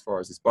up as far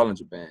as this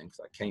Bollinger Band, because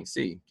I can't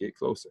see. Get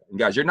closer. And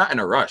guys, you're not in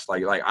a rush.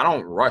 Like I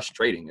don't rush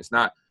trading. It's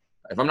not,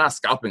 if I'm not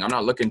scalping, I'm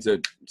not looking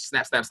to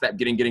snap,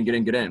 get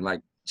in.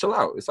 Like, chill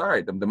out. It's all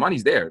right. The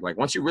money's there. Like,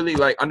 once you really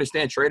like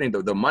understand trading,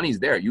 the money's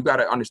there. You got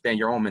to understand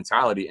your own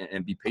mentality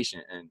and be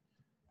patient and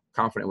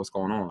confident what's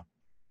going on.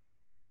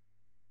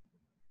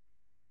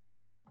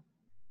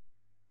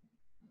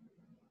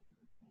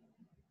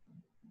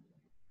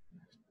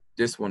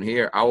 This one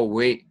here, I will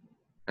wait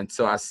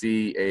until I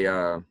see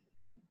a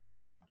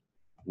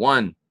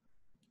one.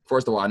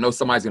 First of all, I know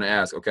somebody's going to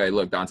ask, okay,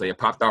 look, Donta, it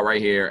popped out right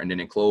here and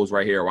then it closed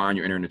right here while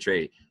you're entering the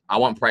trade. I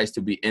want price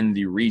to be in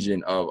the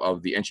region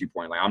of the entry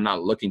point. Like, I'm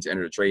not looking to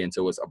enter the trade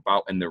until it's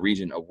about in the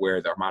region of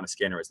where the Harmonic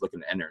Scanner is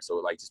looking to enter. So,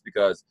 like, just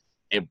because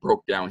it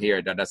broke down here,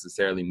 that doesn't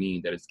necessarily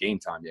mean that it's game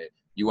time yet.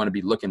 You want to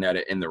be looking at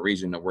it in the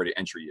region of where the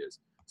entry is.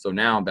 So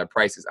now that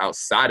price is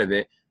outside of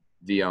it,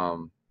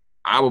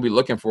 I will be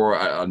looking for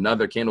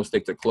another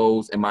candlestick to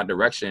close in my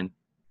direction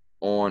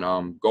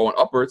on going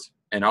upwards,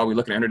 and I'll be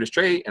looking to enter this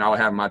trade, and I'll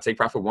have my take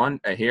profit 1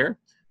 at here,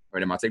 or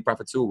then my take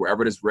profit 2,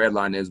 wherever this red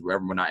line is,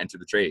 wherever when I enter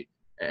the trade.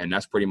 And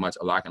that's pretty much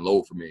a lock and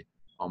load for me.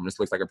 This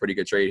looks like a pretty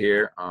good trade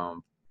here,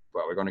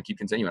 but we're going to keep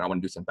continuing. I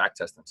want to do some back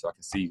testing so I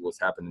can see what's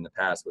happened in the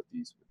past with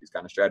these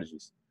kind of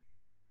strategies.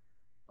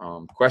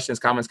 Questions,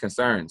 comments,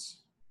 concerns?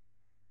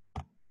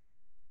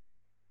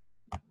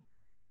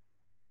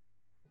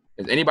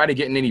 Is anybody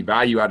getting any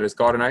value out of this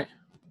call tonight?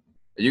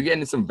 Are you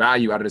getting some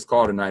value out of this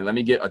call tonight? Let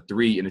me get a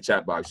 3 in the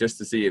chat box just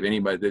to see if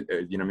anybody,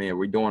 you know what I mean, are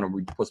we doing what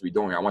we're supposed to be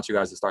doing? I want you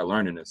guys to start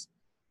learning this.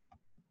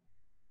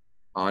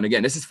 And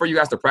again, this is for you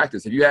guys to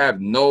practice. If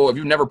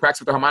you've never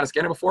practiced with the Harmonic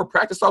Scanner before,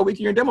 practice all week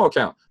in your demo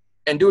account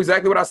and do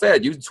exactly what I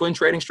said. Use the twin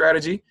trading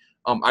strategy.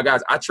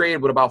 I trade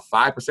with about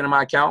 5% of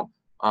my account,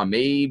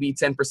 maybe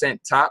 10%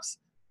 tops.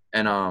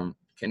 And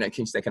can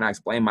I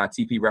explain my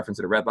TP reference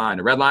to the red line?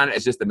 The red line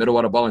is just the middle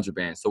of the Bollinger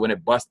Band. So when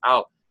it busts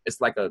out, it's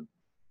like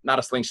not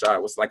a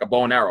slingshot, it's like a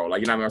bow and arrow, like,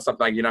 you know what I mean, or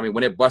something like, you know what I mean?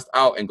 When it busts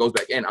out and goes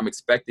back in, I'm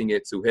expecting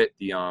it to hit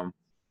the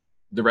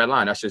red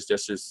line. That's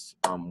just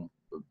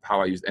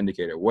how I use the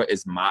indicator. What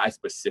is my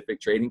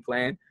specific trading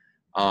plan?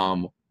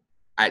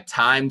 At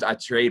times I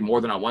trade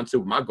more than I want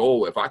to. My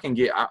goal, if I can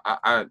get,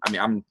 I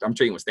mean, I'm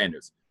trading with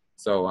standards.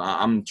 So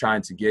I'm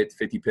trying to get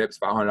 50 pips,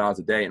 $500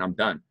 a day, and I'm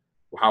done.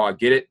 How I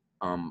get it,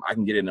 I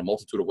can get it in a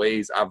multitude of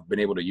ways. I've been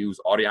able to use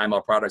all the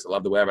IML products. I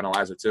love the web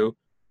analyzer too.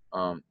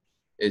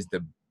 Is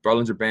the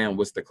Bollinger Band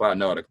what's the cloud?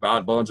 No, the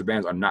cloud Bollinger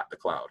Bands are not the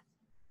cloud.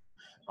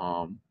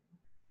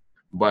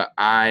 But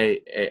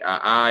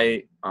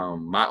my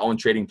own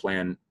trading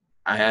plan,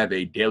 I have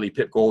a daily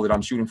pip goal that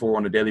I'm shooting for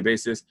on a daily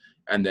basis.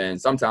 And then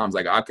sometimes,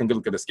 like, I can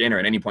look at the scanner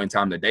at any point in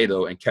time of the day,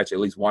 though, and catch at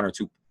least 1 or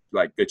 2,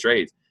 like, good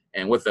trades.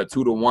 And with a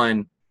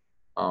 2-to-1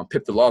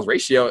 pip to loss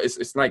ratio,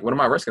 it's like, what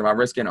am I risking? Am I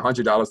risking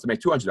 $100 to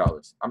make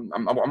 $200?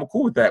 I'm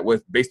cool with that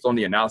based on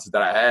the analysis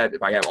that I had.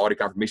 If I have all the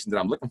confirmations that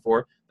I'm looking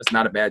for, that's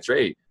not a bad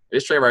trade.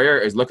 This trade right here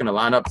is looking to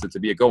line up to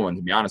be a good one,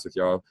 to be honest with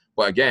y'all.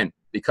 But again,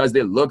 because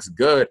it looks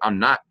good, I'm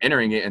not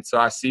entering it until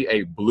I see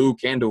a blue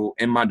candle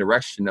in my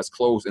direction that's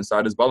closed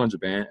inside this Bollinger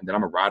Band, and then I'm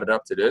gonna ride it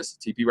up to this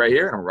TP right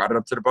here, and I'm gonna ride it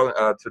up to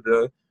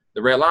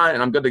the red line,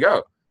 and I'm good to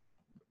go.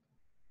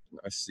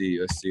 Let's see.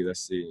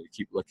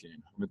 Keep looking.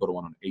 Let me go to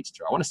one on the H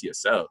chart. I want to see a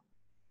sell.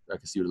 I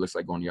can see what it looks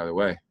like going the other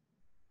way.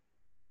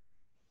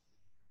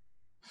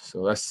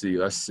 So let's see.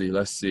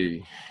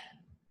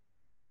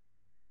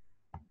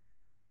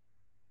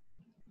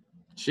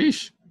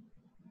 Sheesh.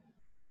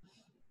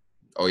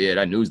 Oh yeah,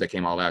 that news that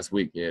came out last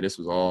week. Yeah, this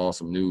was all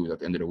some news at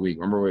the end of the week.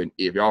 Remember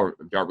if y'all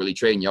really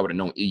trading, y'all would have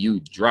known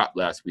EU dropped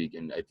last week,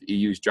 and if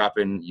EU's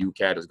dropping,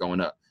 UCAD is going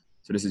up.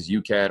 So this is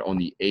UCAD on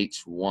the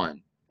H1.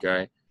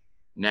 Okay,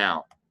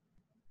 now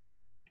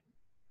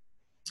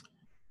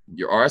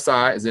your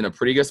RSI is in a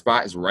pretty good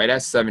spot. It's right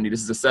at 70.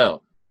 This is a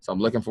sell, so I'm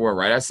looking for it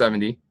right at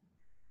 70.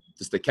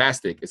 The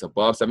stochastic is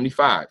above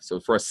 75. So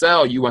for a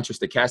sell, you want your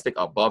stochastic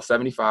above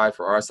 75.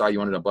 For RSI, you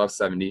want it above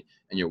 70,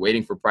 and you're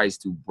waiting for price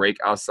to break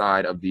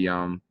outside of the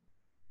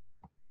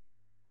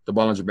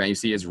Bollinger Band. You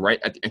see it's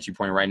right at the entry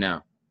point right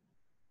now,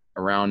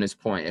 around this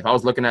point. If I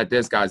was looking at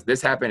this, guys,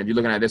 this happened. If you're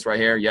looking at this right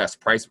here, yes,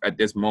 price at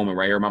this moment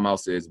right here, my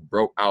mouse is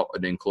broke out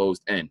and then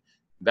closed in.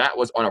 That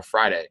was on a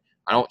Friday.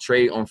 I don't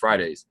trade on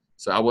Fridays,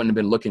 so I wouldn't have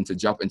been looking to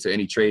jump into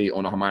any trade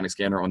on a Harmonic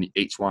Scanner on the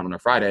H1 on a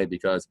Friday,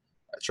 because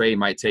a trade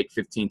might take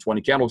 15,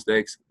 20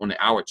 candlesticks on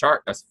the hour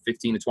chart. That's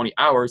 15 to 20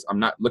 hours. I'm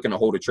not looking to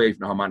hold a trade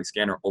from the Harmonic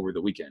Scanner over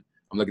the weekend.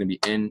 I'm looking to be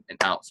in and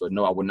out. So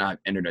no, I would not have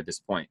entered at this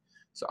point.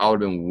 So I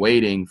would have been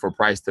waiting for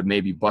price to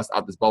maybe bust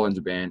out this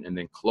Bollinger Band and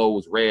then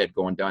close red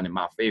going down in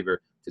my favor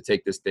to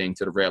take this thing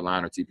to the red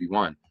line or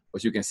TP1.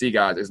 But you can see,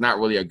 guys, it's not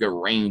really a good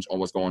range on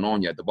what's going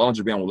on yet. The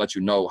Bollinger Band will let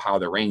you know how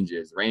the range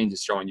is. The range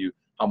is showing you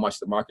how much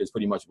the market is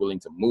pretty much willing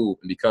to move.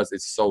 And because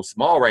it's so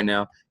small right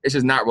now, it's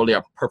just not really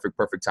a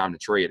perfect time to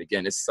trade.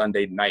 Again, it's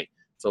Sunday night.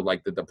 So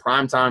like the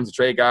prime times to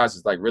trade, guys,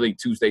 is like really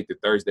Tuesday to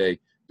Thursday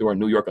during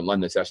New York and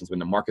London sessions when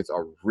the markets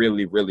are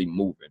really, really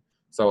moving.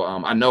 So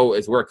I know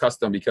we're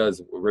accustomed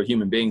because we're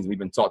human beings. We've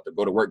been taught to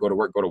go to work, go to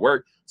work, go to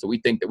work. So we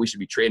think that we should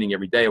be trading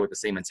every day with the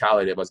same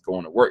mentality of us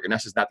going to work. And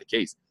that's just not the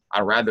case.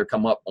 I'd rather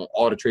come up on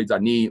all the trades I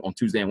need on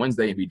Tuesday and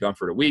Wednesday and be done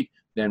for the week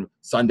than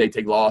Sunday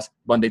take loss,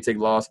 Monday take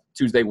loss,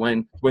 Tuesday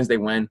win, Wednesday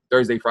win,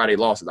 Thursday, Friday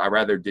losses. I'd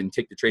rather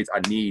take the trades I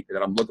need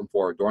that I'm looking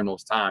for during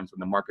those times when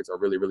the markets are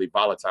really, really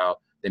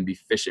volatile than be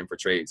fishing for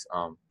trades.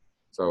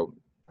 So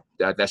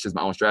that's just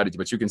my own strategy.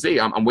 But you can see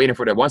I'm waiting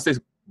for that. Once this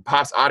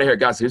pops out of here,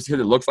 guys, here's it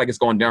looks like it's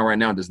going down right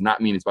now. Does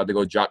not mean it's about to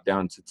go drop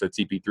down to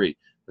TP3.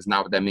 That's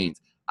not what that means.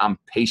 I'm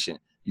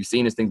patient. You've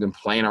seen this thing's been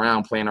playing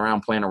around.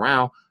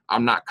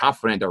 I'm not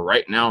confident that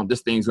right now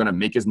this thing's going to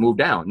make us move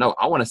down. No,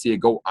 I want to see it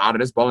go out of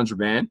this Bollinger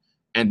Band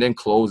and then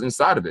close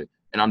inside of it.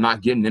 And I'm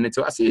not getting in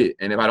until I see it.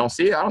 And if I don't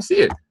see it, I don't see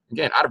it.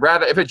 Again, I'd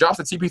rather, if it drops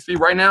to TP3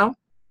 right now,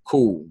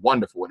 cool,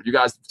 wonderful. And if you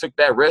guys took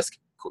that risk,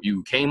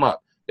 you came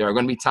up. There are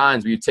going to be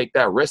times where you take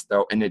that risk,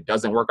 though, and it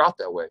doesn't work out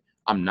that way.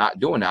 I'm not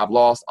doing that. I've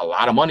lost a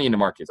lot of money in the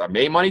markets. I've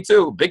made money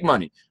too, big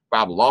money, but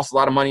I've lost a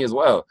lot of money as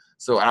well.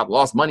 So I've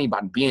lost money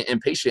by being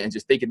impatient and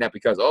just thinking that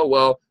because, oh,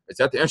 well, it's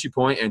at the entry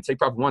point and take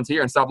profit ones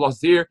here and stop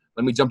losses here.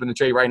 Let me jump in the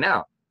trade right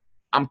now.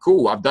 I'm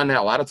cool. I've done that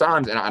a lot of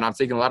times, and I've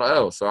taken a lot of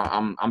L's. So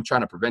I'm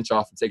trying to prevent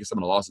y'all from taking some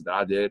of the losses that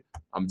I did.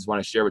 I just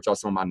want to share with y'all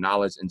some of my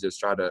knowledge and just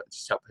try to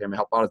just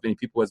help out as many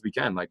people as we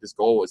can. Like, this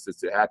goal is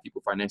to have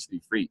people financially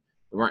free.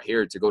 We weren't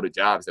here to go to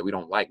jobs that we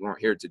don't like. We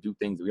weren't here to do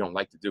things that we don't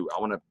like to do. I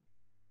want to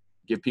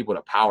give people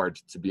the power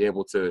to be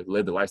able to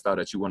live the lifestyle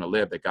that you want to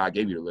live, that God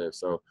gave you to live.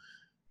 So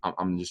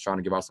I'm just trying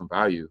to give out some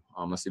value.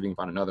 Let's see if we can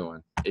find another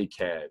one.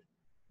 ACAD.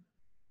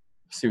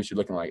 Let's see what you're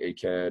looking like,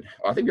 ACAD.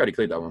 Oh, I think you already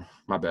cleared that one.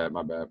 My bad.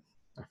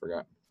 I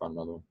forgot. Found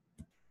another one.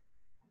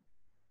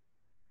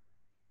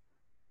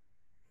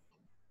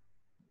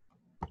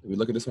 Did we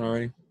look at this one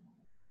already?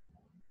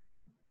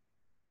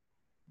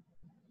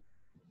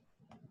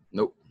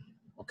 Nope.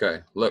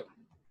 Okay, look.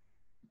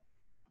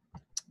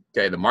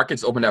 Okay, the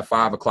market's opened at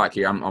 5 o'clock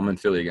here. I'm in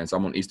Philly again, so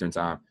I'm on Eastern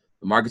time.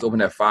 The market's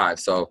opened at 5.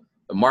 So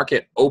the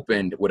market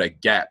opened with a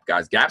gap,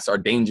 guys. Gaps are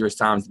dangerous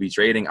times to be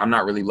trading. I'm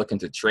not really looking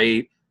to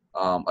trade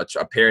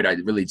a pair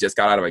that really just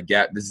got out of a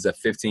gap. This is a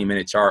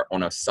 15-minute chart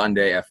on a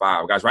Sunday at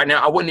 5. Guys, right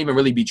now, I wouldn't even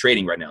really be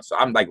trading right now. So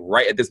I'm like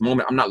right at this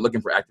moment, I'm not looking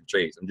for active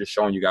trades. I'm just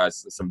showing you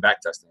guys some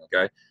back testing,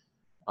 okay?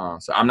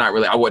 So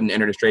I wouldn't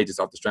enter this trade just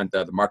off the strength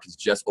that the market's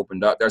just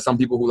opened up. There are some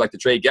people who like to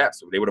trade gaps.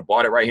 So they would have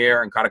bought it right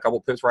here and caught a couple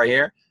pips right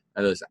here.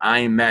 And listen, I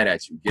ain't mad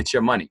at you. Get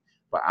your money.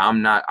 But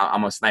I'm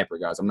a sniper,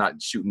 guys. I'm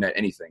not shooting at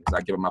anything because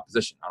I give up my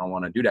position. I don't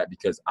want to do that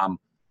because I'm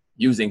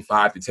using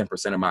 5 to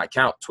 10% of my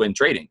account twin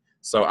trading.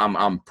 So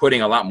I'm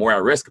putting a lot more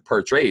at risk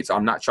per trade. So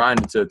I'm not trying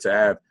to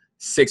have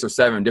 6 or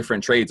 7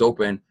 different trades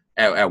open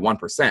at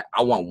 1%.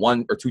 I want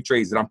 1 or 2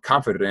 trades that I'm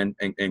confident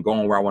in and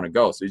going where I want to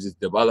go. So you're just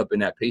developing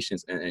that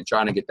patience and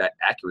trying to get that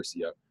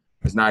accuracy up.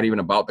 It's not even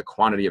about the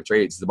quantity of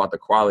trades. It's about the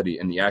quality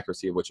and the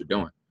accuracy of what you're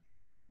doing.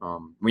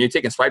 When you're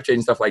taking swipe trades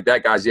and stuff like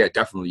that, guys, yeah,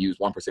 definitely use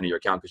 1% of your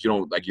account because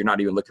you're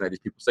not even looking at these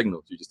people's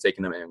signals. You're just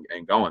taking them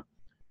and going.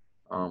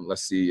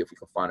 Let's see if we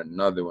can find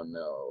another one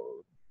though.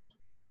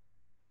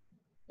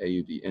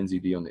 AUD,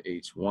 NZD on the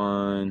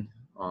H1.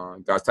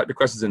 Guys, type your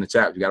questions in the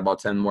chat. We got about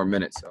 10 more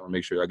minutes. So I'll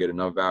make sure I get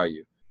enough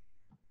value.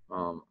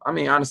 I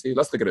mean, honestly,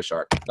 let's look at a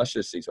shark. Let's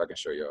just see so I can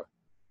show you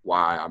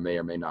why I may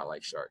or may not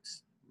like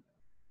sharks.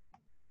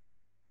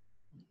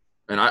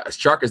 And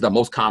shark is the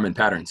most common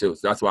pattern too.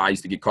 So that's why I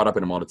used to get caught up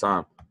in them all the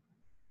time.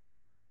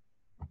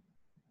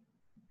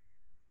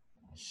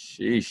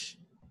 Sheesh.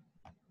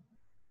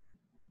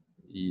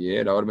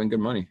 Yeah, that would have been good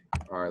money.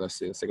 All right, let's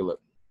see. Let's take a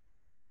look.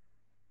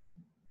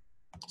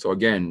 So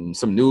again,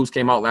 some news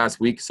came out last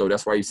week. So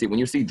that's why you see when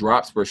you see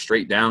drops for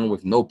straight down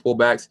with no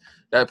pullbacks,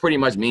 that pretty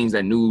much means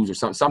that news or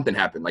something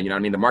happened. Like, you know what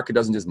I mean? The market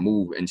doesn't just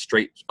move in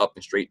straight up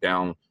and straight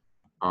down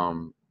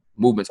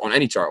movements on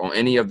any chart. On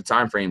any of the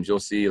time frames, you'll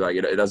see like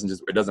it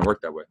doesn't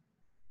work that way.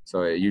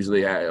 So it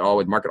usually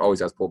market always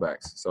has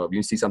pullbacks. So if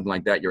you see something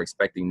like that, you're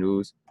expecting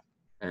news.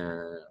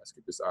 And let's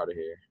get this out of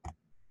here.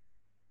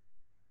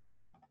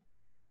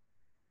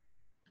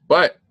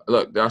 But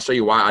look, I'll show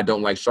you why I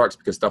don't like sharks,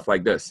 because stuff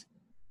like this.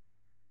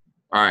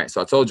 All right,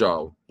 so I told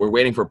y'all we're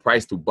waiting for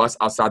price to bust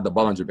outside the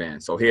Bollinger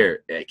Band. So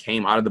here, it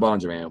came out of the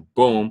Bollinger Band.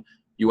 Boom.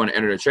 You want to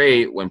enter the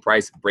trade when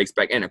price breaks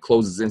back in and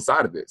closes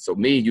inside of it. So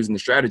me using the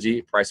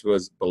strategy, price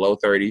was below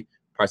 30,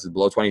 price is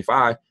below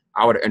 25.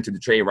 I would have entered the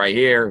trade right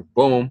here.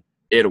 Boom.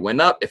 It went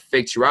up. It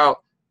faked you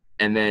out.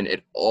 And then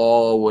it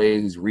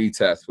always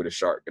retests with a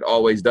shark. It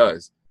always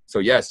does. So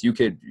yes, you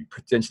could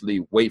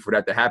potentially wait for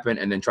that to happen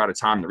and then try to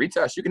time the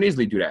retest. You can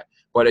easily do that.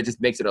 But it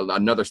just makes it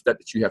another step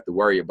that you have to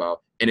worry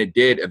about. And it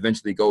did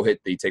eventually go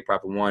hit the take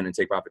profit 1 and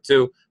take profit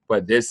 2.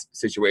 But this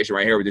situation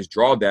right here with this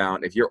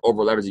drawdown, if you're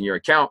over leveraging your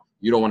account,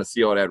 you don't want to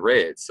see all that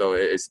red. So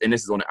and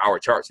this is on the hour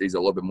chart, so these are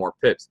a little bit more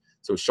pips.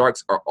 So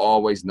sharks are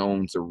always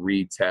known to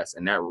retest,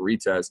 and that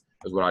retest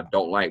is what I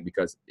don't like,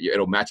 because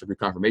it'll match up your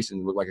confirmation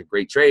and look like a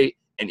great trade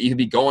and even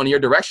be going in your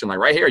direction. Like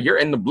right here, you're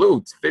in the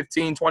blue,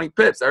 15, 20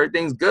 pips.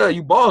 Everything's good.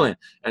 You balling.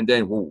 And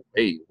then, whoa,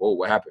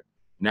 what happened?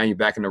 Now you're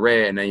back in the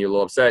red, and then you're a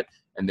little upset.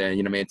 And then,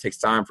 you know what I mean, it takes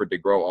time for it to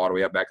grow all the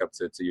way back up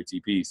to your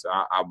TP. So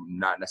I'm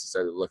not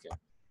necessarily looking.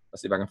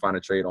 Let's see if I can find a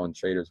trade on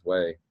Trader's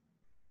Way.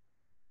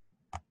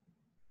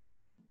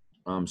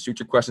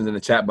 Shoot your questions in the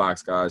chat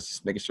box, guys.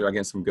 Just making sure I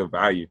get some good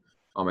value.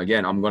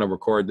 Again, I'm going to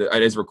record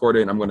it is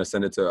recorded, and I'm going to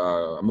send it to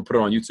I'm going to put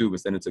it on YouTube and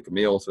send it to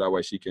Camille, so that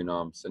way she can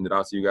send it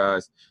out to you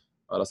guys.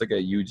 Let's look at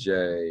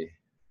UJ.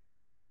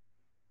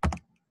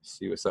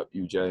 See what's up,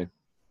 UJ.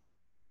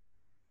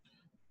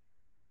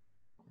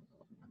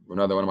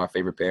 Another one of my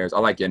favorite pairs. I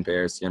like yen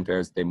pairs. Yen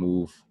pairs, they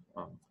move.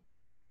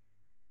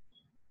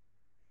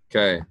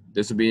 Okay,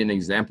 this would be an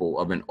example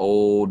of an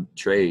old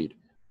trade.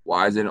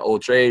 Why is it an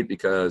old trade?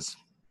 Because,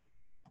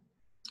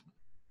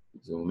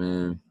 zoom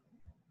in.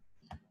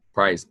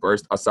 Price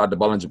burst outside the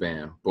Bollinger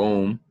Band.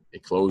 Boom.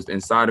 It closed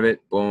inside of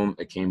it. Boom.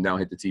 It came down,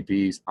 hit the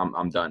TPs.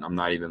 I'm done. I'm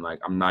not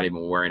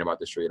even worrying about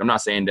this trade. I'm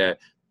not saying that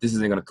this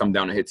isn't going to come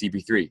down and hit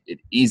TP3. It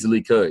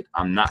easily could.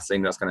 I'm not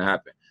saying that's going to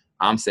happen.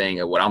 I'm saying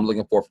that what I'm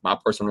looking for my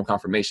personal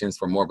confirmations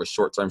for more of a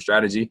short-term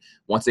strategy,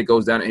 once it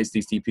goes down and hits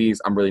these TPs,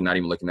 I'm really not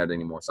even looking at it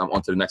anymore. So I'm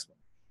on to the next one.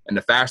 And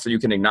the faster you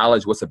can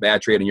acknowledge what's a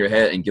bad trade in your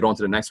head and get on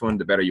to the next one,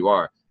 the better you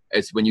are.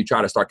 It's when you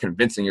try to start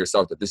convincing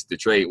yourself that this is the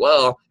trade.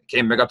 Well, it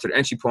came back up to the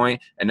entry point,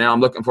 and now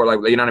I'm looking for, like,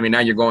 you know what I mean? Now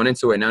you're going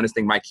into it. Now this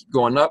thing might keep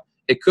going up.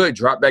 It could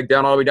drop back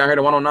down all the way down here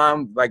to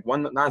 109, like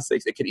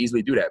 196. It could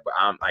easily do that. But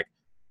I'm like,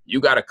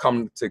 you got to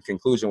come to a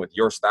conclusion with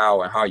your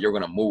style and how you're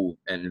going to move.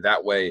 And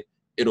that way,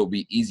 it'll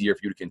be easier for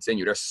you to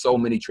continue. There's so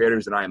many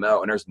traders in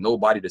IML, and there's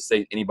nobody to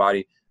say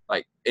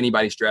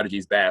anybody's strategy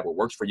is bad. What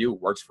works for you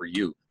works for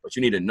you. But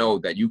you need to know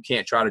that you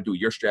can't try to do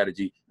your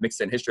strategy,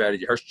 mix in his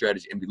strategy, her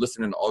strategy, and be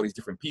listening to all these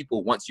different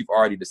people once you've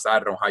already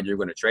decided on how you're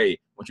going to trade.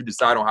 Once you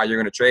decide on how you're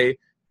going to trade,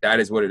 that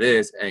is what it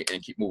is, and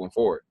keep moving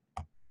forward.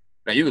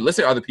 Now, you can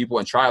listen to other people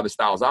and try other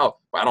styles out,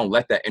 but I don't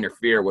let that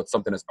interfere with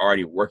something that's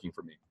already working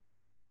for me.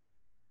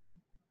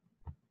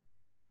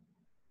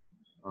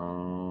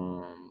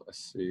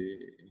 Let's see.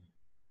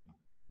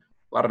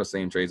 A lot of the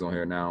same trades on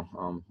here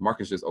now.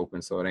 Market's just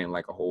open, so it ain't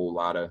like a whole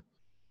lot of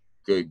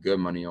good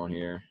money on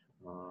here.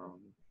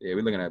 Yeah,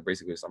 we're looking at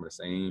basically some of the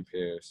same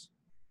pairs.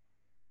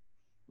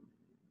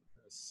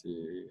 Let's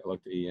see. I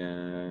looked at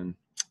EN.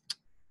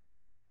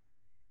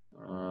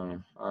 All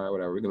right,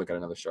 whatever. We can look at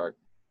another shark.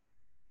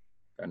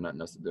 Got nothing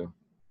else to do.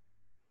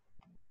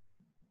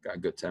 Got a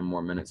good 10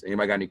 more minutes.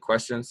 Anybody got any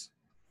questions?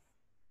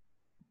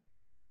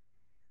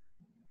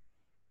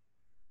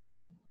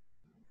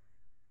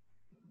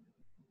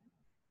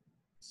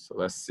 So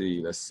let's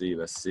see.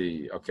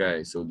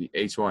 Okay, so the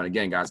H1,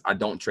 again, guys, I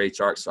don't trade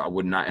charts, so I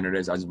would not enter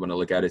this. I just want to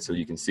look at it so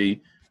you can see.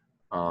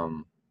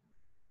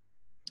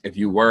 If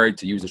you were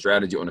to use a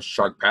strategy on a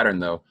shark pattern,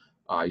 though,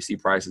 you see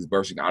prices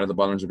bursting out of the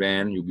Bollinger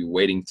Band. You'll be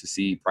waiting to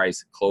see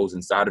price close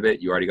inside of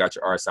it. You already got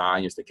your RSI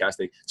and your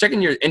stochastic.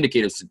 Checking your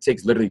indicators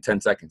takes literally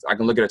 10 seconds. I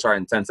can look at a chart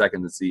in 10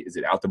 seconds and see, is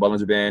it out the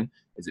Bollinger Band?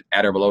 Is it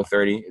at or below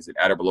 30? Is it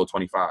at or below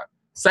 25?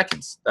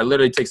 Seconds. That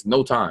literally takes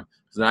no time.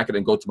 So then I can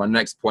then go to my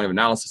next point of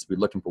analysis, be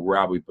looking for where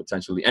I'll be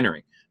potentially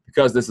entering.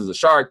 Because this is a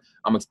shark,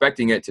 I'm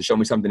expecting it to show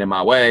me something in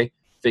my way,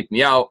 fake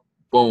me out,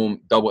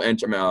 boom, double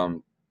enter,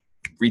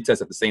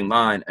 retest at the same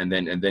line, and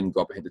then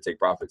go up and hit the take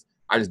profits.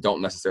 I just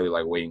don't necessarily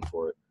like waiting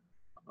for it.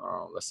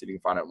 Let's see if we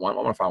can find it. I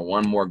want to find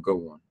one more good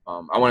one.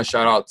 I want to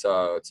shout out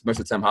to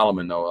Mr. Tim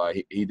Holloman, though.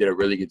 He did a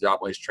really good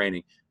job on his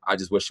training. I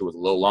just wish it was a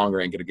little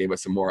longer and could have gave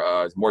us some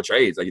more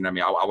trades. Like, you know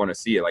what I mean? I want to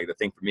see it. Like, the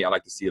thing for me, I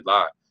like to see it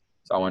live.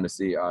 So I want to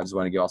see. I just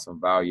want to give y'all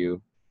some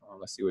value.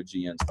 Let's see what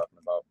GN's talking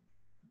about.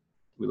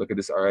 We look at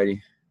this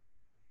already.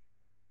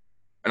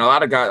 And a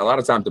lot of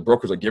times the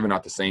brokers are giving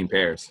out the same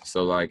pairs.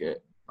 So like,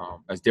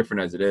 as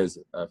different as it is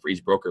for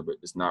each broker, but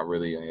it's not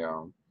really a.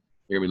 You're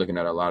gonna be looking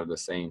at a lot of the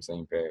same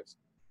pairs.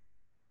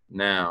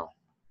 Now,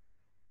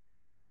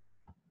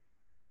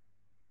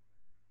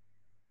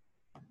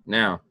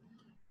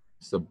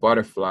 it's a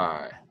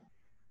butterfly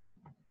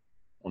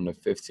on the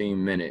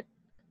 15-minute.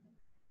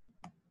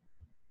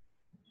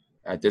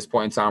 At this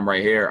point in time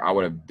right here, I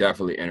would have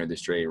definitely entered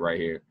this trade right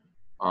here.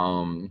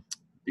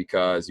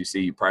 Because you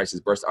see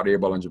prices burst out of your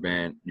Bollinger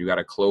Band. You got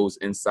to close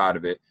inside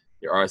of it.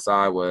 Your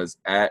RSI was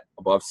at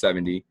above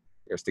 70.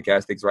 Your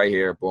stochastics right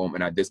here, boom.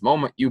 And at this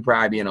moment, you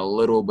probably be in a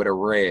little bit of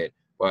red.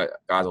 But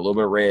guys, a little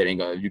bit of red ain't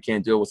gonna. If you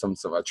can't deal with some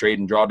trade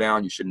and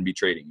drawdown, you shouldn't be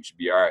trading. You should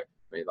be all right.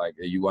 Like,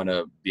 you want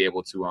to be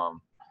able to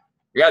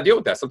you gotta deal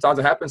with that. Sometimes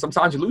it happens.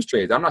 Sometimes you lose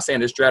trades. I'm not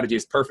saying this strategy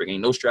is perfect.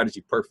 Ain't no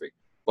strategy perfect,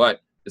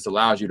 but this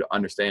allows you to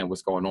understand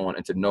what's going on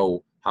and to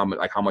know how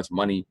much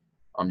money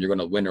you're going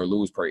to win or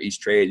lose per each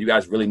trade. You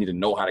guys really need to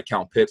know how to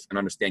count pips and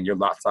understand your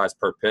lot size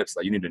per pips.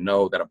 Like, you need to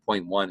know that a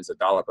 0.1 is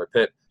 $1 per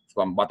pip.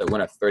 So I'm about to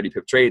win a 30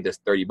 pip trade, that's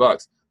 $30.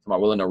 So am I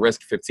willing to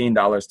risk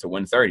 $15 to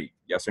win 30?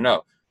 Yes or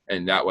no?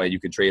 And that way you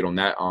can trade on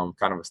that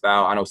kind of a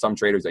style. I know some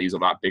traders that use a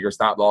lot bigger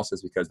stop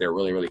losses because they're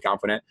really, really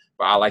confident,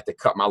 but I like to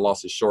cut my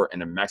losses short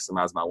and to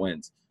maximize my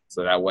wins.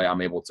 So that way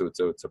I'm able to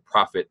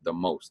profit the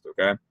most,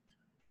 okay?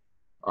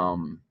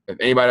 If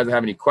anybody doesn't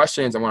have any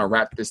questions, I want to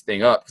wrap this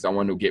thing up because I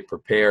want to get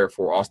prepared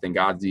for Austin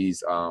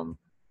Godsey's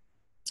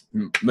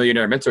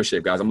millionaire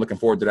mentorship, guys. I'm looking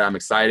forward to that. I'm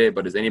excited,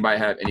 but does anybody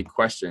have any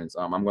questions?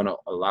 I'm going to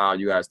allow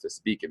you guys to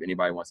speak if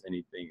anybody wants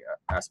anything,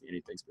 ask me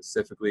anything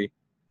specifically.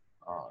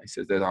 He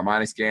says, there's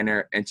Harmonic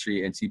Scanner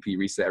entry and TP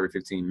reset every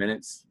 15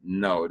 minutes.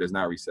 No, it does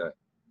not reset.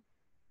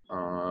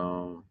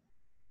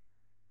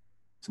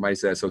 Somebody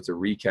said, so to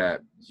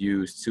recap,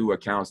 use 2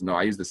 accounts. No,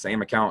 I use the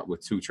same account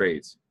with 2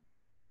 trades.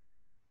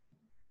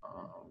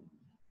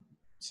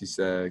 She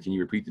said, can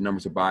you repeat the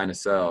numbers to buy and to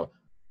sell?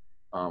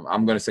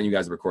 I'm going to send you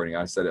guys a recording.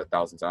 I said it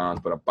 1,000 times,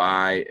 but a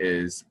buy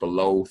is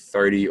below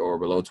 30 or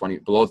below 20,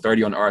 below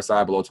 30 on the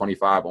RSI, below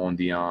 25 on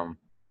the,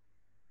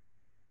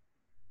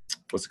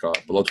 what's it called?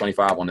 Below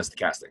 25 on the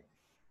stochastic.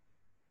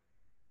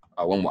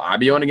 When will I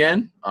be on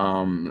again?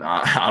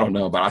 I don't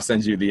know, but I'll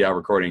send you the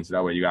recording so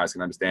that way you guys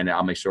can understand it.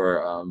 I'll make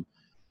sure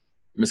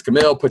Ms.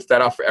 Camille puts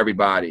that out for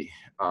everybody.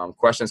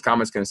 Questions,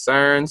 comments,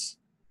 concerns?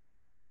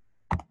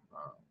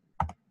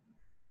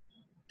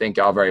 Thank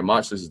y'all very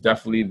much. This is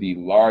definitely the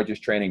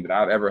largest training that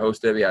I've ever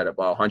hosted. We had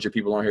about 100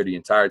 people on here the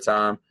entire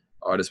time.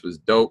 This was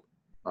dope.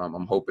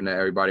 I'm hoping that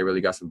everybody really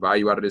got some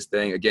value out of this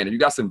thing. Again, if you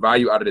got some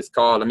value out of this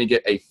call, let me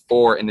get a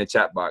 4 in the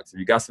chat box. If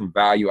you got some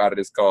value out of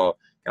this call,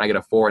 can I get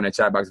a 4 in the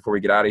chat box before we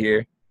get out of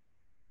here?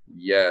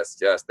 Yes,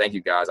 yes. Thank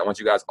you, guys. I want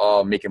you guys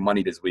all making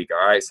money this week,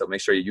 all right? So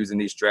make sure you're using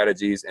these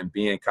strategies and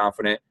being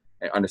confident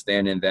and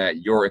understanding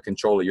that you're in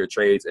control of your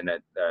trades and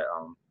that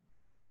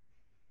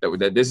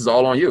this is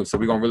all on you. So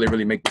we're going to really,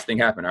 really make this thing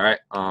happen, all right?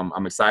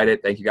 I'm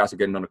excited. Thank you guys for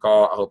getting on the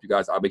call. I hope you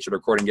guys, I'll make sure the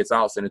recording gets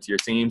out, send it to your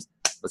teams.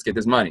 Let's get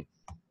this money.